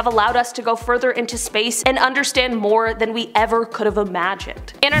Vladimir have allowed us to go further into space and understand more than we ever could have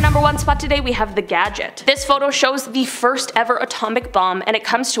imagined. In our number 1 spot today we have the Gadget. This photo shows the first ever atomic bomb, and it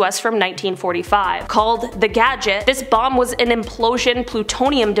comes to us from 1945. Called the Gadget, this bomb was an implosion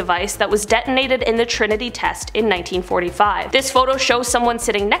plutonium device that was detonated in the Trinity test in 1945. This photo shows someone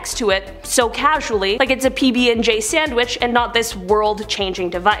sitting next to it so casually, like it's a PB&J sandwich and not this world-changing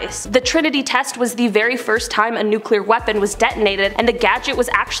device. The Trinity test was the very first time a nuclear weapon was detonated, and the Gadget was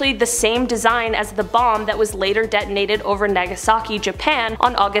actually the same design as the bomb that was later detonated over Nagasaki, Japan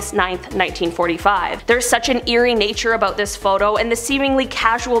on August 9th, 1945. There's such an eerie nature about this photo and the seemingly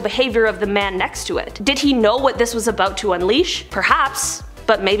casual behavior of the man next to it. Did he know what this was about to unleash? Perhaps,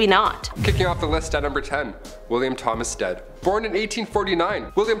 but maybe not. Kicking off the list at number 10, William Thomas Stead. Born in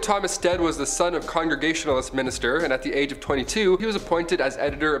 1849, William Thomas Stead was the son of Congregationalist minister, and at the age of 22, he was appointed as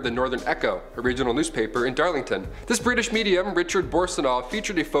editor of the Northern Echo, a regional newspaper in Darlington. This British medium, Richard Borsonov,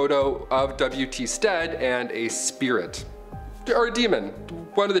 featured a photo of W.T. Stead and a spirit. Or a demon,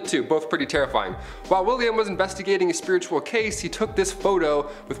 one of the two, both pretty terrifying. While William was investigating a spiritual case, he took this photo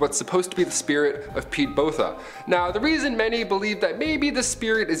with what's supposed to be the spirit of Pete Botha. Now, the reason many believe that maybe the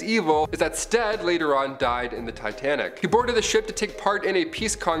spirit is evil is that Stead later on died in the Titanic. He boarded the ship to take part in a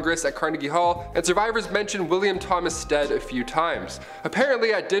peace congress at Carnegie Hall, and survivors mentioned William Thomas Stead a few times.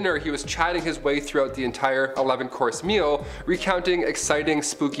 Apparently at dinner he was chatting his way throughout the entire 11-course meal, recounting exciting,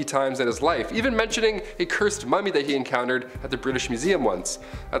 spooky times in his life, even mentioning a cursed mummy that he encountered at the British Museum once.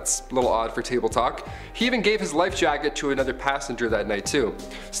 That's a little odd for table talk. He even gave his life jacket to another passenger that night too.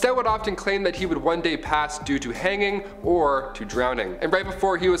 Stead would often claim that he would one day pass due to hanging or to drowning. And right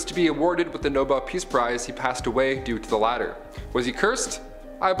before he was to be awarded with the Nobel Peace Prize, he passed away due to the latter. Was he cursed?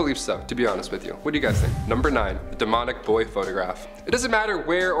 I believe so, to be honest with you. What do you guys think? Number 9, the demonic boy photograph. It doesn't matter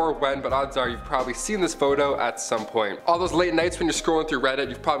where or when, but odds are you've probably seen this photo at some point. All those late nights when you're scrolling through Reddit,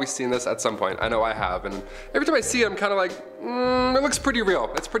 you've probably seen this at some point. I know I have, and every time I see it, I'm kind of like, it looks pretty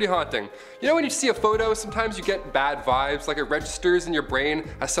real. It's pretty haunting. You know when you see a photo, sometimes you get bad vibes, like it registers in your brain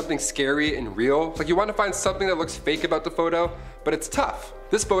as something scary and real. Like you want to find something that looks fake about the photo, but it's tough.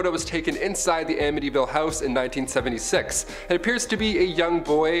 This photo was taken inside the Amityville house in 1976. It appears to be a young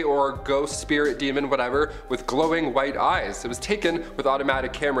boy or ghost, spirit, demon, whatever, with glowing white eyes. It was taken with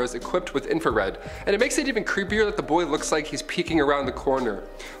automatic cameras equipped with infrared. And it makes it even creepier that the boy looks like he's peeking around the corner.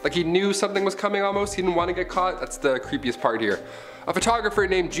 Like he knew something was coming almost, he didn't want to get caught. That's the creepiest part here. A photographer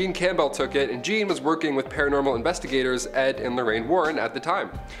named Gene Campbell took it, and Gene was working with paranormal investigators Ed and Lorraine Warren at the time.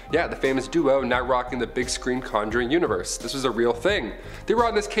 Yeah, the famous duo now rocking the big screen Conjuring universe. This was a real thing. They were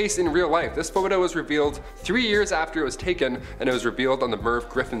on this case in real life. This photo was revealed 3 years after it was taken, and it was revealed on the Merv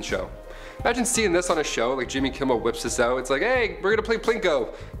Griffin show. Imagine seeing this on a show, like Jimmy Kimmel whips this out. It's like, hey, we're gonna play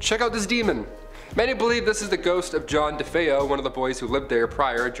Plinko. Check out this demon. Many believe this is the ghost of John DeFeo, one of the boys who lived there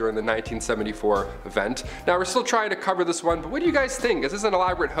prior during the 1974 event. Now we're still trying to cover this one, but what do you guys think? Is this an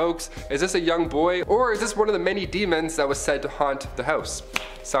elaborate hoax? Is this a young boy? Or is this one of the many demons that was said to haunt the house?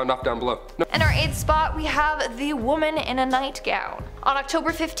 Sound off down below. No. In our 8th spot, we have the woman in a nightgown. On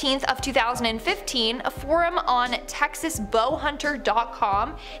October 15th of 2015, a forum on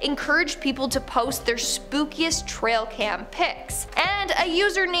TexasBowhunter.com encouraged people to post their spookiest trail cam pics. And a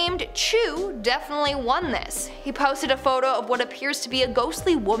user named Chew definitely won this. He posted a photo of what appears to be a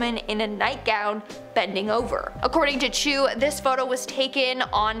ghostly woman in a nightgown bending over. According to Chew, this photo was taken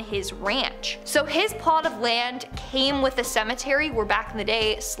on his ranch. So his plot of land came with a cemetery where back in the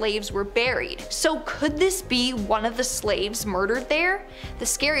day slaves were buried. So could this be one of the slaves murdered there? The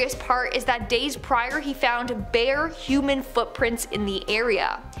scariest part is that days prior he found bare human footprints in the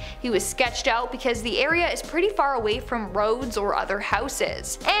area. He was sketched out because the area is pretty far away from roads or other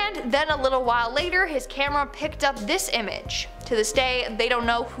houses. And then a little while later his camera picked up this image. To this day, they don't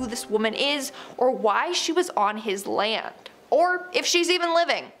know who this woman is or why she was on his land, or if she's even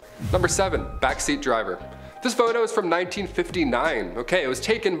living. Number 7. Backseat driver. This photo is from 1959. Okay, it was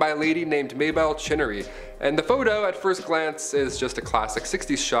taken by a lady named Mabel Chinnery. And the photo at first glance is just a classic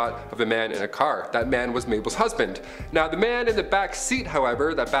 60s shot of a man in a car. That man was Mabel's husband. Now the man in the back seat,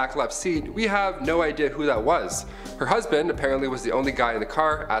 however, that back left seat, we have no idea who that was. Her husband apparently was the only guy in the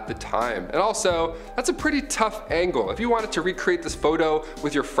car at the time. And also, that's a pretty tough angle. If you wanted to recreate this photo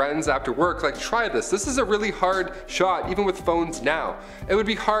with your friends after work, like try this. This is a really hard shot even with phones now. It would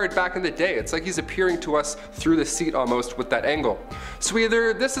be hard back in the day. It's like he's appearing to us through the seat almost with that angle. So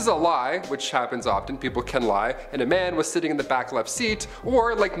either this is a lie, which happens often, people can lie, and a man was sitting in the back left seat,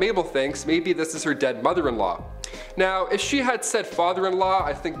 or like Mabel thinks, maybe this is her dead mother-in-law. Now, if she had said father-in-law,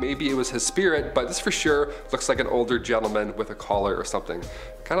 I think maybe it was his spirit, but this for sure looks like an older gentleman with a collar or something.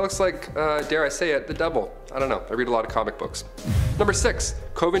 Kind of looks like, dare I say it, the devil. I don't know, I read a lot of comic books. Number 6.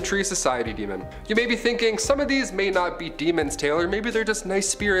 Coventry Society Demon. You may be thinking, some of these may not be demons, Taylor, maybe they're just nice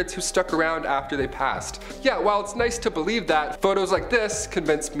spirits who stuck around after they passed. Yeah, while it's nice to believe that, photos like this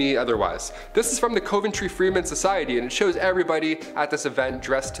convince me otherwise. This is from the Coventry Freeman Society and it shows everybody at this event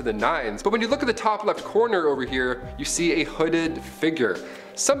dressed to the nines. But when you look at the top left corner over here, you see a hooded figure.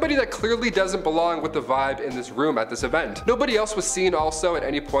 Somebody that clearly doesn't belong with the vibe in this room at this event. Nobody else was seen also at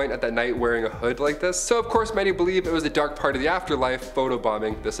any point at that night wearing a hood like this, so of course many believe it was a dark part of the afterlife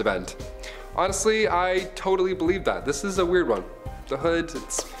photobombing this event. Honestly, I totally believe that. This is a weird one. The hood,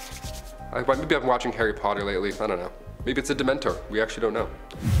 maybe I've been watching Harry Potter lately, I don't know. Maybe it's a Dementor, we actually don't know.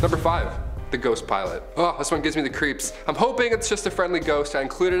 Number 5. The ghost pilot. Oh, this one gives me the creeps. I'm hoping it's just a friendly ghost. I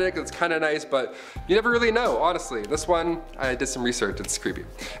included it because it's kind of nice, but you never really know, honestly. This one, I did some research, it's creepy.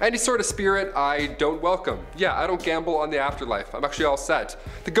 Any sort of spirit, I don't welcome. Yeah, I don't gamble on the afterlife. I'm actually all set.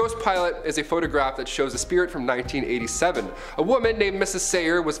 The ghost pilot is a photograph that shows a spirit from 1987. A woman named Mrs.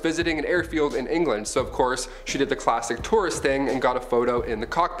 Sayer was visiting an airfield in England, so of course, she did the classic tourist thing and got a photo in the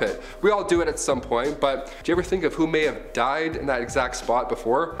cockpit. We all do it at some point, but do you ever think of who may have died in that exact spot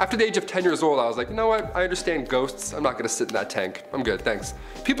before? After the age of 10 years old, I was like, you know what, I understand ghosts, I'm not gonna sit in that tank. I'm good, thanks.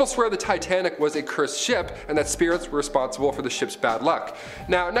 People swear the Titanic was a cursed ship and that spirits were responsible for the ship's bad luck.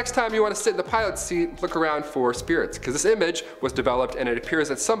 Now, next time you want to sit in the pilot's seat, look around for spirits, because this image was developed and it appears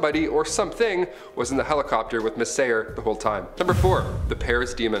that somebody or something was in the helicopter with Miss Sayer the whole time. Number 4. The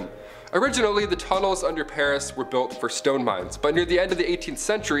Paris Demon. Originally, the tunnels under Paris were built for stone mines, but near the end of the 18th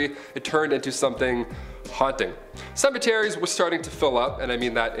century, it turned into something haunting. Cemeteries were starting to fill up, and I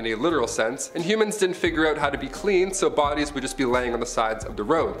mean that in a literal sense, and humans didn't figure out how to be clean, so bodies would just be laying on the sides of the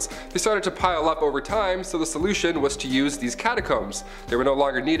roads. They started to pile up over time, so the solution was to use these catacombs. They were no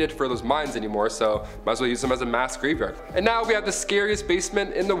longer needed for those mines anymore, so might as well use them as a mass graveyard. And now we have the scariest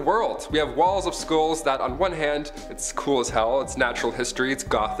basement in the world. We have walls of skulls that on one hand, it's cool as hell, it's natural history, it's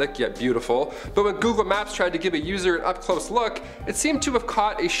gothic yet beautiful, but when Google Maps tried to give a user an up-close look, it seemed to have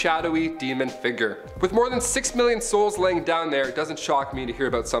caught a shadowy demon figure. With more than 6 million souls laying down there, it doesn't shock me to hear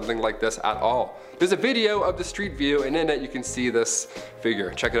about something like this at all. There's a video of the street view and in it you can see this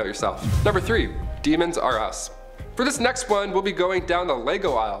figure. Check it out yourself. Number 3. Demons Are Us. For this next one, we'll be going down the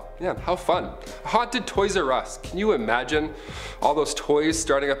Lego aisle. Yeah, how fun. A haunted Toys R Us. Can you imagine all those toys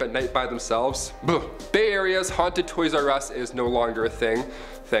starting up at night by themselves? Boo. Bay Area's haunted Toys R Us is no longer a thing.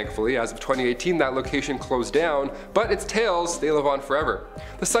 Thankfully, as of 2018, that location closed down, but its tales, they live on forever.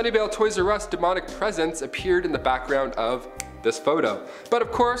 The Sunnyvale Toys R Us demonic presence appeared in the background of this photo. But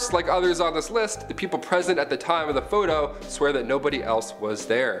of course, like others on this list, the people present at the time of the photo swear that nobody else was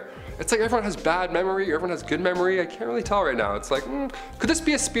there. It's like everyone has bad memory, or everyone has good memory, I can't really tell right now. It's like, could this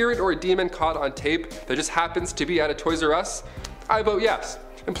be a spirit or a demon caught on tape that just happens to be at a Toys R Us? I vote yes.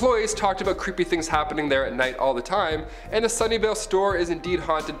 Employees talked about creepy things happening there at night all the time, and the Sunnyvale store is indeed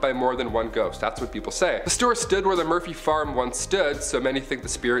haunted by more than one ghost. That's what people say. The store stood where the Murphy farm once stood, so many think the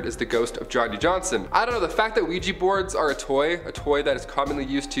spirit is the ghost of Johnny Johnson. I don't know, the fact that Ouija boards are a toy that is commonly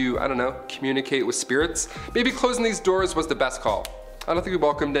used to, I don't know, communicate with spirits, maybe closing these doors was the best call. I don't think we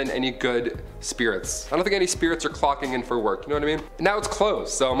welcomed in any good spirits. I don't think any spirits are clocking in for work, you know what I mean? And now it's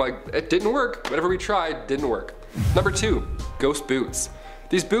closed, so I'm like, it didn't work. Whatever we tried, didn't work. Number 2, ghost boots.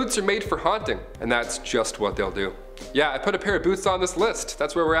 These boots are made for haunting, and that's just what they'll do. Yeah, I put a pair of boots on this list.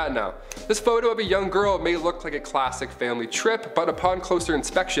 That's where we're at now. This photo of a young girl may look like a classic family trip, but upon closer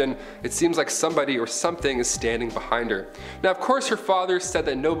inspection, it seems like somebody or something is standing behind her. Now, of course, her father said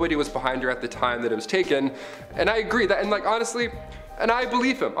that nobody was behind her at the time that it was taken, and I agree that, and like honestly, and I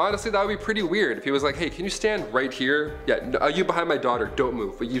believe him. Honestly, that would be pretty weird if he was like, hey, can you stand right here? Yeah, you behind my daughter, don't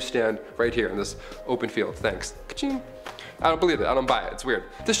move, but you stand right here in this open field, thanks. Ka-ching. I don't believe it, I don't buy it, it's weird.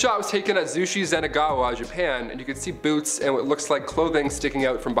 This shot was taken at Zushi Zenagawa, Japan, and you can see boots and what looks like clothing sticking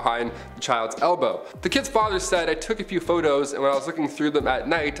out from behind the child's elbow. The kid's father said, I took a few photos, and when I was looking through them at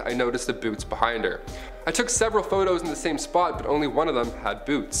night, I noticed the boots behind her. I took several photos in the same spot, but only one of them had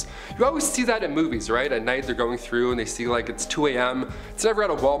boots. You always see that in movies, right? At night they're going through and they see like it's 2 a.m. It's never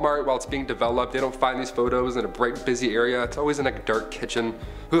at a Walmart while it's being developed. They don't find these photos in a bright, busy area. It's always in a dark kitchen.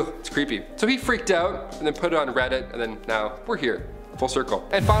 Ugh, it's creepy. So he freaked out and then put it on Reddit, and then now we're here. Full circle.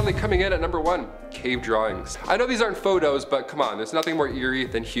 And finally coming in at number 1, cave drawings. I know these aren't photos, but come on, there's nothing more eerie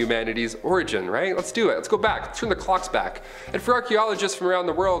than humanity's origin, right? Let's do it, let's go back, let's turn the clocks back. And for archaeologists from around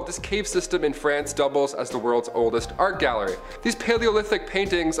the world, this cave system in France doubles as the world's oldest art gallery. These Paleolithic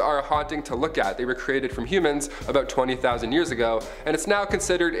paintings are a haunting to look at. They were created from humans about 20,000 years ago, and it's now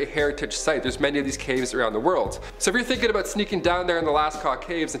considered a heritage site. There's many of these caves around the world. So if you're thinking about sneaking down there in the Lascaux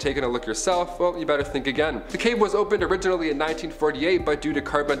caves and taking a look yourself, well, you better think again. The cave was opened originally in 1948, but due to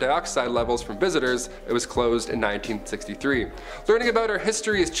carbon dioxide levels from visitors, it was closed in 1963. Learning about our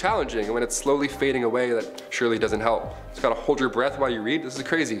history is challenging, and when it's slowly fading away, that surely doesn't help. Just gotta hold your breath while you read. This is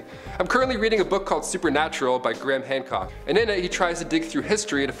crazy. I'm currently reading a book called Supernatural by Graham Hancock, and in it he tries to dig through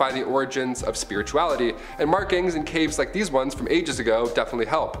history to find the origins of spirituality, and markings in caves like these ones from ages ago definitely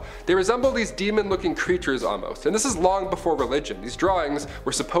help. They resemble these demon-looking creatures almost, and this is long before religion. These drawings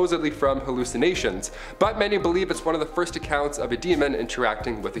were supposedly from hallucinations, but many believe it's one of the first accounts of a demon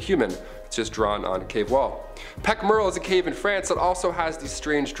interacting with a human. It's just drawn on a cave wall. Pec Merle is a cave in France that also has these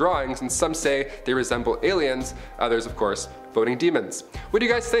strange drawings, and some say they resemble aliens, others of course voting demons. What do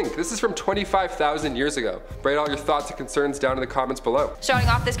you guys think? This is from 25,000 years ago. Write all your thoughts and concerns down in the comments below. Starting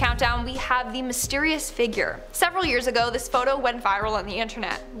off this countdown, we have the mysterious figure. Several years ago, this photo went viral on the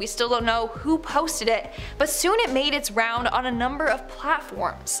internet. We still don't know who posted it, but soon it made its round on a number of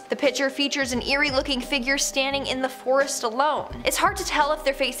platforms. The picture features an eerie looking figure standing in the forest alone. It's hard to tell if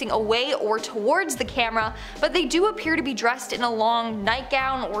they're facing away or towards the camera, but they do appear to be dressed in a long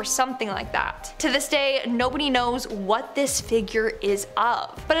nightgown or something like that. To this day, nobody knows what this figure is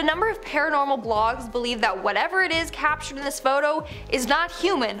of. But a number of paranormal blogs believe that whatever it is captured in this photo is not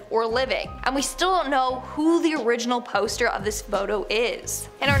human or living, and we still don't know who the original poster of this photo is.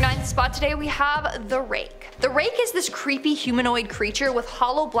 In our 9th spot today, we have the Rake. The Rake is this creepy humanoid creature with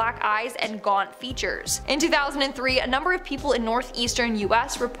hollow black eyes and gaunt features. In 2003, a number of people in northeastern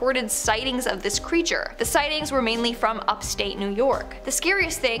US reported sightings of this creature. The sightings were mainly from upstate New York. The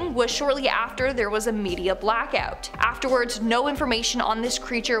scariest thing was shortly after there was a media blackout. Afterwards, no information on this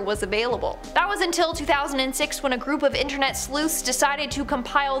creature was available. That was until 2006 when a group of internet sleuths decided to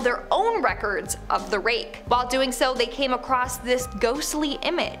compile their own records of the Rake. While doing so, they came across this ghostly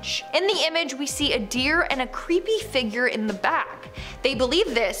image. In the image, we see a deer and a creepy figure in the back. They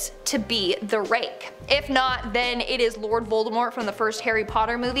believe this to be the Rake. If not, then it is Lord Voldemort from the first Harry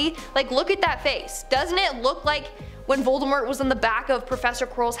Potter movie. Like, look at that face. Doesn't it look like when Voldemort was on the back of Professor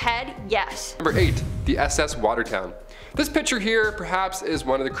Quirrell's head? Yes. Number 8, the SS Watertown. This picture here perhaps is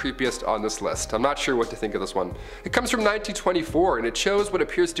one of the creepiest on this list. I'm not sure what to think of this one. It comes from 1924 and it shows what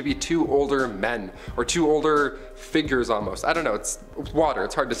appears to be two older men, or two older figures almost. I don't know, it's water,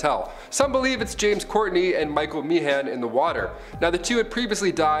 it's hard to tell. Some believe it's James Courtney and Michael Meehan in the water. Now the two had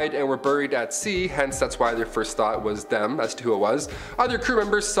previously died and were buried at sea, hence that's why their first thought was them as to who it was. Other crew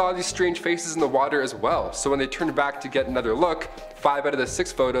members saw these strange faces in the water as well, so when they turned back to get another look, 5 out of the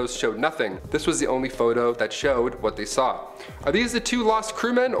 6 photos showed nothing. This was the only photo that showed what they saw. Are these the two lost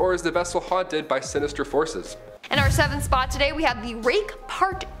crewmen, or is the vessel haunted by sinister forces? In our 7th spot today, we have the Rake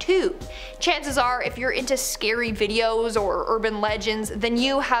Part 2. Chances are, if you're into scary videos or urban legends, then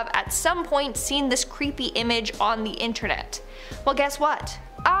you have at some point seen this creepy image on the internet. Well, guess what?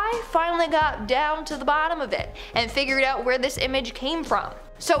 I finally got down to the bottom of it and figured out where this image came from.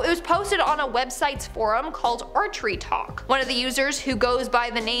 So it was posted on a website's forum called Archery Talk. One of the users, who goes by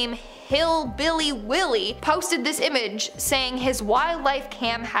the name Hillbilly Willie, posted this image saying his wildlife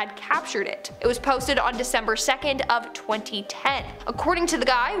cam had captured it. It was posted on December 2nd of 2010. According to the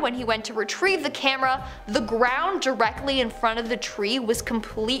guy, when he went to retrieve the camera, the ground directly in front of the tree was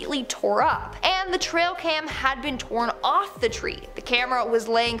completely tore up, and the trail cam had been torn off the tree. The camera was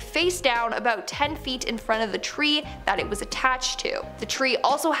laying face down about 10 feet in front of the tree that it was attached to. The tree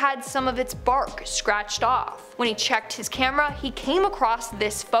also had some of its bark scratched off. When he checked his camera, he came across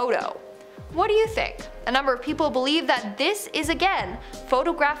this photo. What do you think? A number of people believe that this is again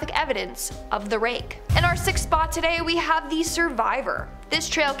photographic evidence of the rake. In our 6th spot today, we have the survivor. This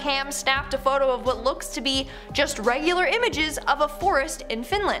trail cam snapped a photo of what looks to be just regular images of a forest in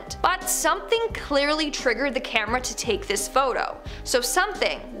Finland. But something clearly triggered the camera to take this photo, so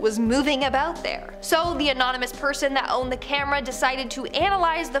something was moving about there. So the anonymous person that owned the camera decided to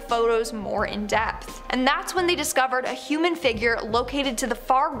analyze the photos more in depth. And that's when they discovered a human figure located to the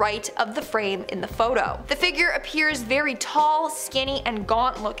far right of the frame in the photo. The figure appears very tall, skinny, and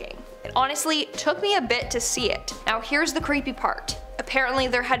gaunt looking. It honestly took me a bit to see it. Now here's the creepy part. Apparently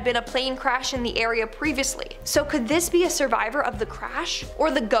there had been a plane crash in the area previously. So could this be a survivor of the crash? Or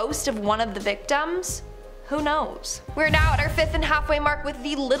the ghost of one of the victims? Who knows? We're now at our 5th and halfway mark with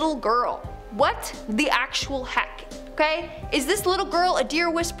the little girl. What the actual heck? Okay, is this little girl a deer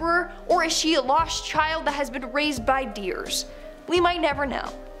whisperer, or is she a lost child that has been raised by deers? We might never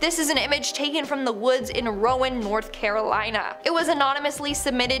know. This is an image taken from the woods in Rowan, North Carolina. It was anonymously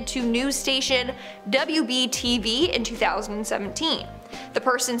submitted to news station WBTV in 2017. The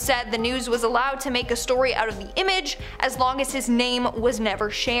person said the news was allowed to make a story out of the image as long as his name was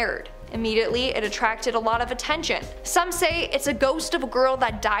never shared. Immediately, it attracted a lot of attention. Some say it's a ghost of a girl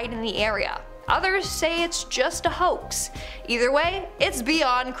that died in the area. Others say it's just a hoax. Either way, it's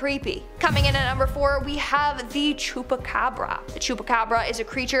beyond creepy. Coming in at number 4, we have the chupacabra. The chupacabra is a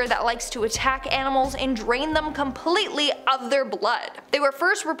creature that likes to attack animals and drain them completely of their blood. They were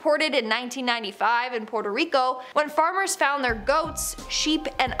first reported in 1995 in Puerto Rico when farmers found their goats, sheep,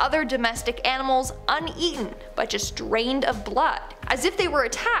 and other domestic animals uneaten but just drained of blood, as if they were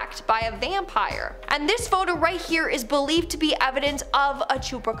attacked by a vampire. And this photo right here is believed to be evidence of a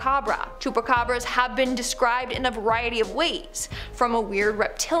chupacabra. Chupacabras have been described in a variety of ways, from a weird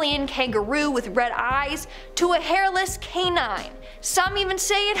reptilian kangaroo with red eyes to a hairless canine. Some even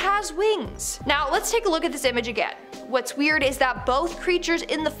say it has wings. Now let's take a look at this image again. What's weird is that both creatures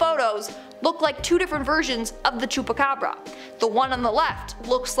in the photos look like two different versions of the chupacabra. The one on the left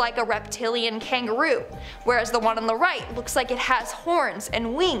looks like a reptilian kangaroo, whereas the one on the right looks like it has horns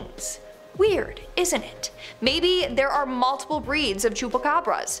and wings. Weird, isn't it? Maybe there are multiple breeds of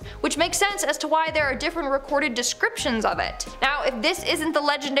chupacabras, which makes sense as to why there are different recorded descriptions of it. Now, if this isn't the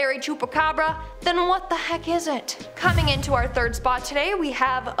legendary chupacabra, then what the heck is it? Coming into our 3rd spot today, we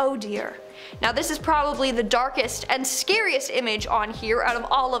have oh deer. Now this is probably the darkest and scariest image on here out of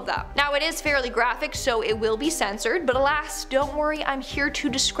all of them. Now it is fairly graphic, so it will be censored, but alas, don't worry, I'm here to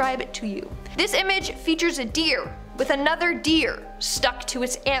describe it to you. This image features a deer with another deer stuck to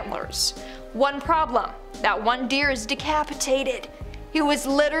its antlers. One problem, that one deer is decapitated. He was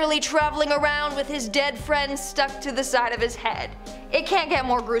literally traveling around with his dead friend stuck to the side of his head. It can't get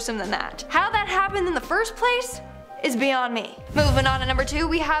more gruesome than that. How that happened in the first place is beyond me. Moving on to number 2,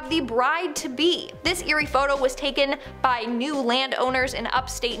 we have the bride-to-be. This eerie photo was taken by new landowners in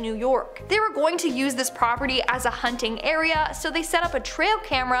upstate New York. They were going to use this property as a hunting area, so they set up a trail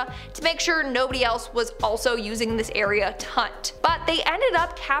camera to make sure nobody else was also using this area to hunt. But they ended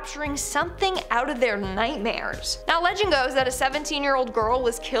up capturing something out of their nightmares. Now legend goes that a 17-year-old girl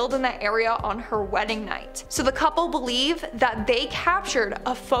was killed in that area on her wedding night. So the couple believe that they captured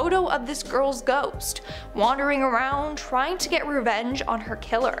a photo of this girl's ghost wandering around trying to get revenge on her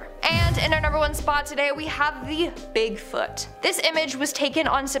killer. And in our number 1 spot today, we have the Bigfoot. This image was taken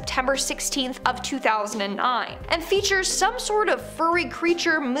on September 16th of 2009 and features some sort of furry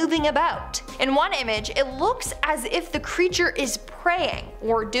creature moving about. In one image, it looks as if the creature is praying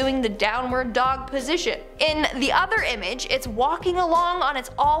or doing the downward dog position. In the other image, it's walking along on its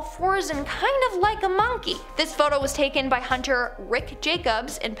all fours and kind of like a monkey. This photo was taken by hunter Rick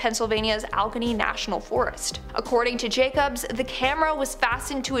Jacobs in Pennsylvania's Allegheny National Forest. According to Jacobs, the camera was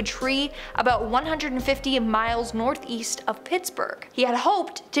fastened to a tree about 150 miles northeast of Pittsburgh. He had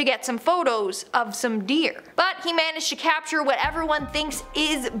hoped to get some photos of some deer, but he managed to capture what everyone thinks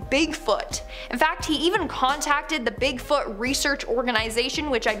is Bigfoot. In fact, he even contacted the Bigfoot Research Organization,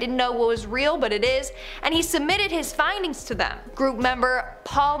 which I didn't know was real, but it is, and he submitted his findings to them. Group member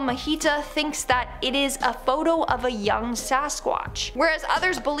Paul Mahita thinks that it is a photo of a young Sasquatch, whereas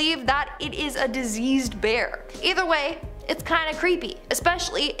others believe that it is a diseased bear. Either way, it's kinda creepy,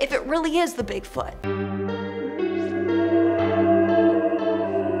 especially if it really is the Bigfoot.